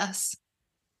 Yes.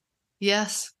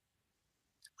 Yes.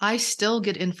 I still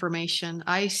get information.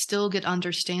 I still get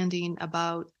understanding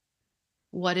about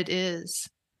what it is,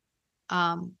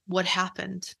 what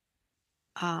happened.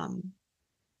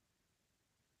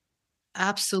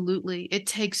 Absolutely.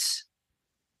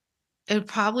 It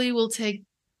probably will take,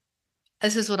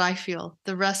 this is what I feel,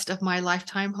 the rest of my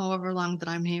lifetime, however long that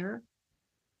I'm here,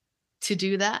 to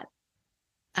do that.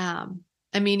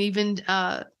 I mean, even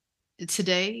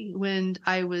today, when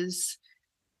I was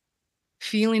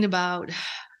feeling about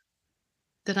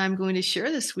that I'm going to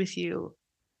share this with you,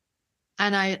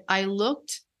 and I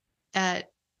looked at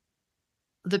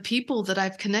the people that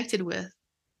I've connected with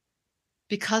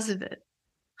because of it,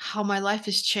 how my life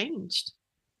has changed.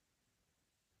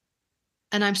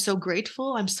 And I'm so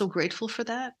grateful. I'm so grateful for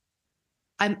that.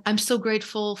 I'm so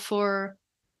grateful for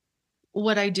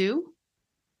what I do.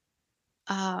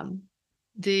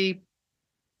 The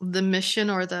mission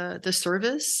or the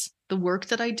service, the work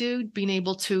that I do, being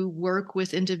able to work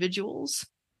with individuals,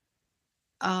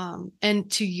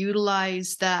 and to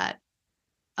utilize that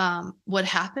what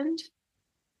happened,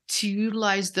 to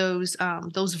utilize those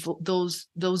vocals,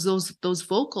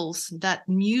 that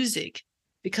music,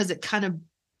 because it kind of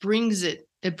brings it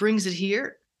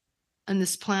here on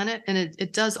this planet, and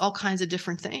it does all kinds of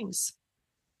different things.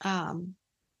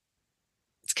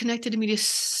 It's connected to me to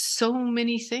so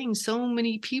many things, so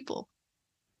many people,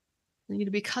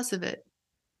 because of it.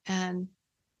 And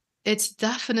it's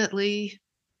definitely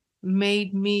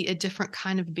made me a different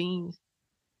kind of being.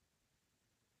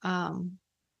 A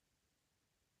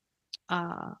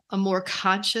more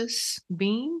conscious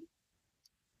being.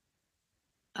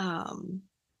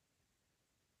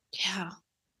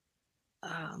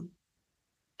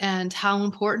 And how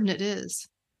important it is,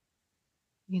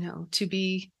 to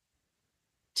be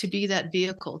that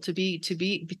vehicle, to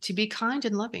be kind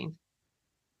and loving,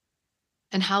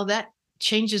 and how that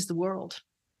changes the world.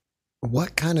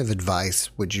 What kind of advice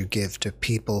would you give to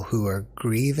people who are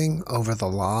grieving over the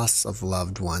loss of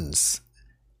loved ones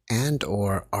and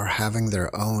or are having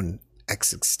their own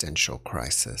existential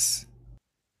crisis?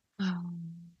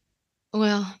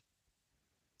 Well,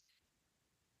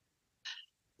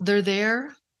 they're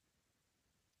there.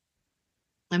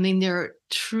 I mean, they're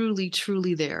truly,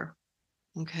 truly there.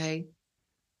 Okay.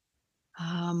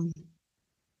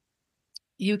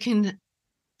 You can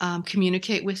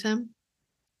communicate with them.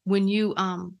 When you're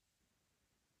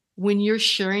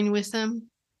sharing with them,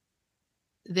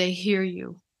 they hear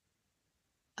you.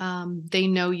 They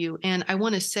know you. And I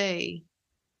want to say,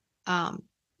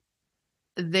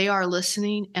 they are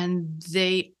listening, and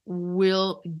they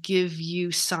will give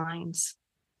you signs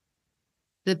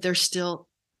that they're still,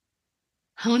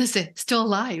 I want to say, still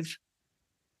alive,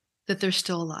 that they're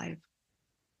still alive.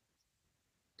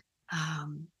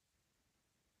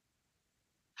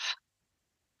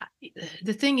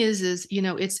 The thing is,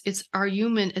 it's our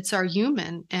human.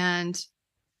 And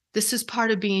this is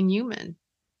part of being human,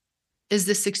 is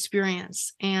this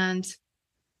experience. And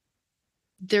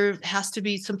there has to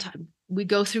be some time. We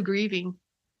go through grieving,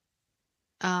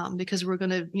 because we're going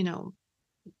to,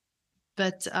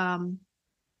 but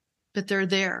they're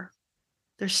there.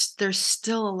 They're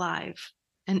still alive,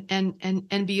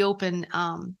 and be open.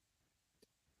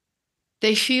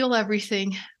 They feel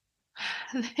everything.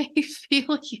 They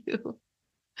feel you.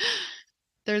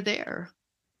 They're there.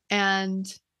 And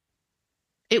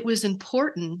it was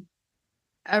important,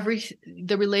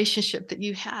 the relationship that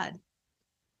you had.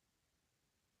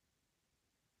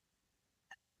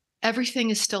 Everything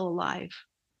is still alive.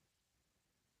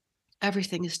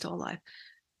 Everything is still alive.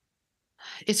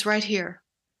 It's right here.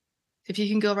 If you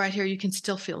can go right here, you can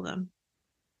still feel them.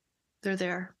 They're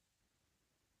there.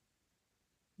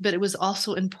 But it was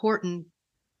also important,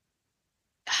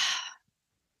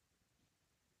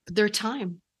 their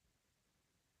time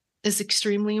is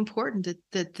extremely important,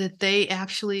 that they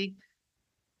actually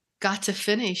got to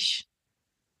finish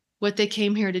what they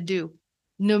came here to do,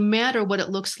 no matter what it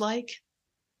looks like.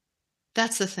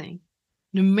 That's the thing.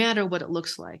 No matter what it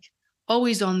looks like,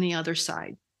 always on the other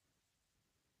side,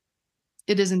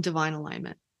 it is in divine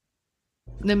alignment.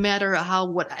 No matter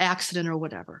what accident or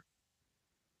whatever,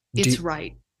 it's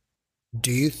right.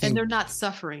 Do you think? And they're not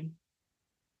suffering.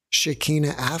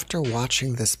 Shekinah, after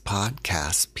watching this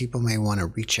podcast, people may want to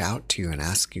reach out to you and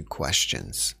ask you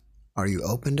questions. Are you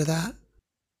open to that?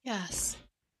 Yes.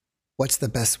 What's the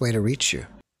best way to reach you?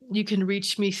 You can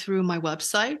reach me through my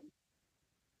website.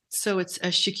 So it's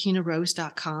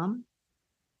shekinarose.com.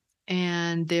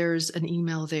 And there's an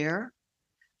email there.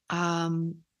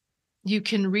 You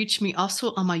can reach me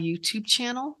also on my YouTube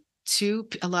channel too.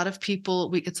 A lot of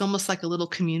people, it's almost like a little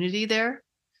community there.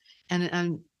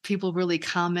 And people really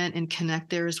comment and connect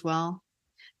there as well.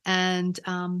 And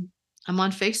I'm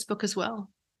on Facebook as well.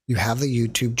 You have the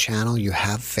YouTube channel, you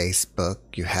have Facebook,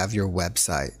 you have your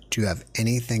website. Do you have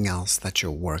anything else that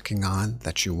you're working on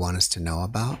that you want us to know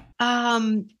about?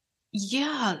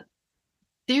 Yeah,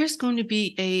 there's going to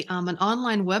be an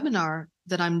online webinar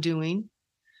that I'm doing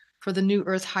for the New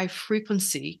Earth High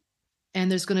Frequency.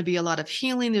 And there's going to be a lot of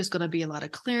healing. There's going to be a lot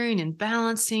of clearing and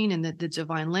balancing and the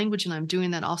divine language. And I'm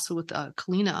doing that also with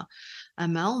Kalina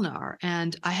Amelnar.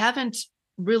 And I haven't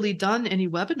really done any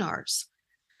webinars.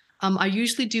 I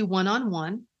usually do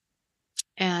one-on-one.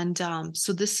 And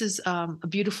so this is a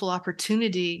beautiful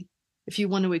opportunity if you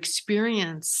want to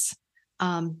experience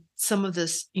some of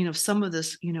this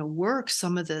work,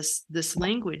 some of this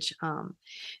language.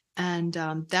 And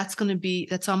that's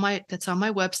on my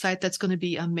website. That's going to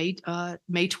be on May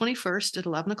 21st at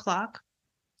 11 o'clock.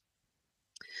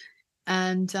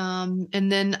 And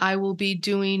then I will be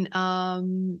doing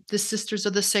the Sisters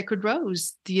of the Sacred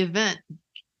Rose, the event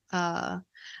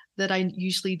that I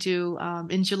usually do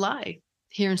in July.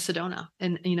 here in Sedona,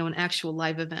 and an actual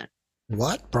live event.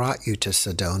 What brought you to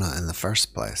Sedona in the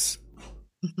first place?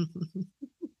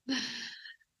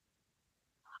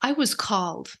 I was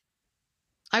called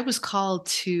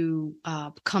to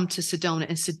come to Sedona,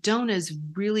 and Sedona is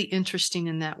really interesting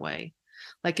in that way.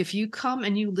 Like if you come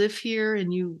and you live here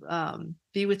and you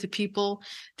be with the people,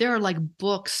 there are like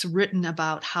books written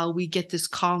about how we get this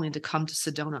calling to come to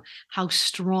Sedona, how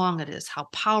strong it is, how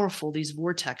powerful these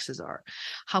vortexes are,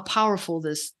 how powerful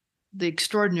the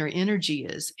extraordinary energy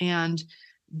is. And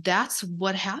that's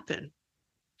what happened.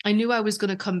 I knew I was going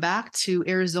to come back to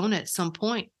Arizona at some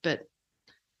point, but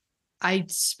I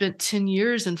spent 10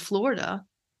 years in Florida,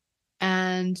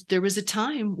 and there was a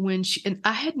time when and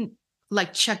I hadn't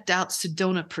like checked out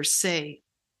Sedona per se,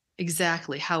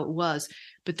 exactly how it was.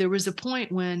 But there was a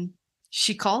point when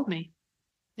she called me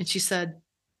and she said,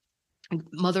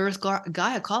 Mother Earth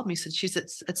Gaia called me, she said,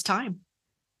 it's time.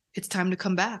 It's time to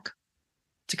come back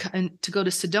to go to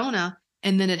Sedona.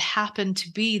 And then it happened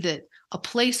to be that a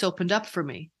place opened up for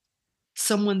me.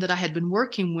 Someone that I had been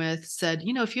working with said,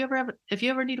 if you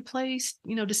ever need a place,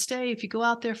 to stay, if you go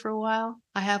out there for a while,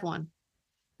 I have one.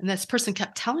 And this person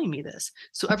kept telling me this.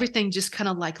 So everything just kind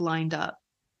of like lined up.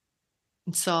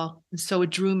 And so it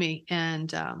drew me.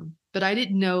 And, but I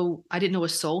didn't know a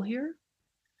soul here.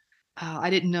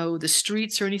 I didn't know the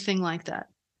streets or anything like that.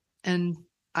 And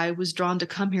I was drawn to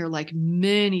come here, like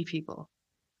many people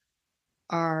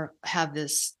have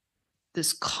this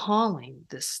calling,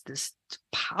 this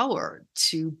power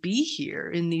to be here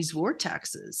in these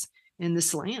vortexes in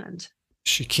this land.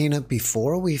 Shekinah,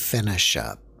 before we finish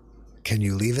up, can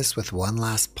you leave us with one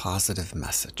last positive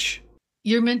message?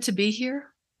 You're meant to be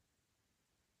here.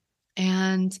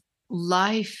 And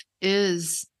life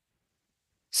is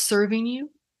serving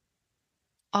you.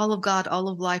 All of God, all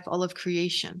of life, all of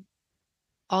creation,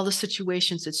 all the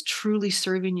situations, it's truly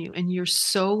serving you. And you're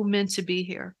so meant to be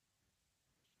here.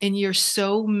 And you're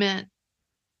so meant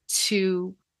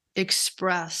to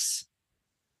express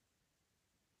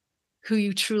who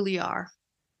you truly are.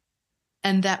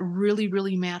 And that really,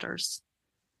 really matters.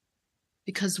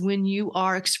 Because when you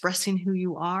are expressing who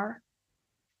you are,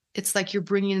 it's like you're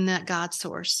bringing in that God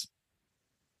source.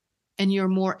 And you're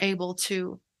more able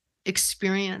to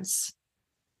experience,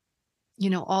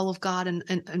 all of God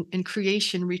and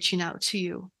creation reaching out to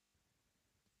you.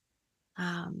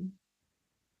 And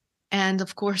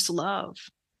of course, love.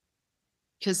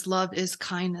 Because love is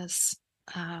kindness.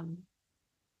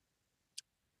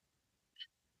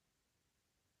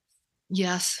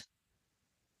 Yes,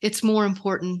 it's more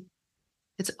important.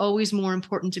 It's always more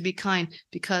important to be kind,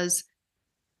 because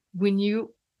when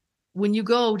you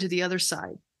go to the other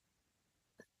side,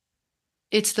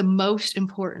 it's the most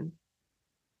important.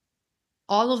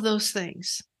 All of those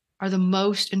things are the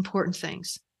most important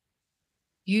things.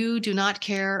 You do not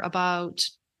care about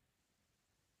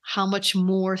how much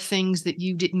more things that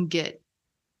you didn't get,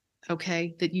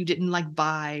 okay, that you didn't like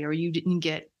buy or you didn't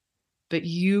get, but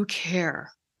you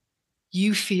care.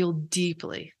 You feel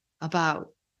deeply about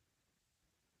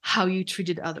how you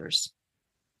treated others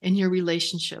in your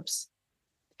relationships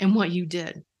and what you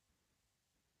did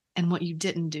and what you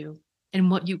didn't do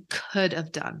and what you could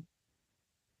have done.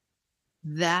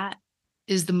 That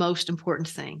is the most important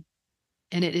thing.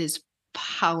 And it is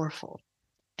powerful,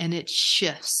 and it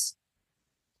shifts.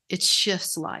 It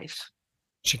shifts life.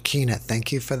 Shekinah,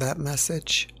 thank you for that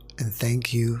message, and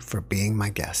thank you for being my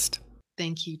guest.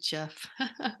 Thank you, Jeff.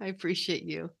 I appreciate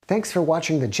you. Thanks for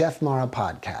watching the Jeff Mara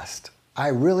podcast. I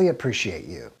really appreciate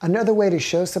you. Another way to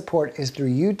show support is through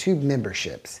YouTube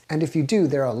memberships. And if you do,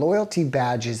 there are loyalty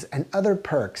badges and other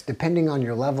perks depending on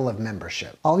your level of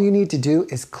membership. All you need to do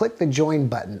is click the join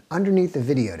button underneath the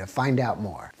video to find out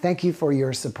more. Thank you for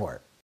your support.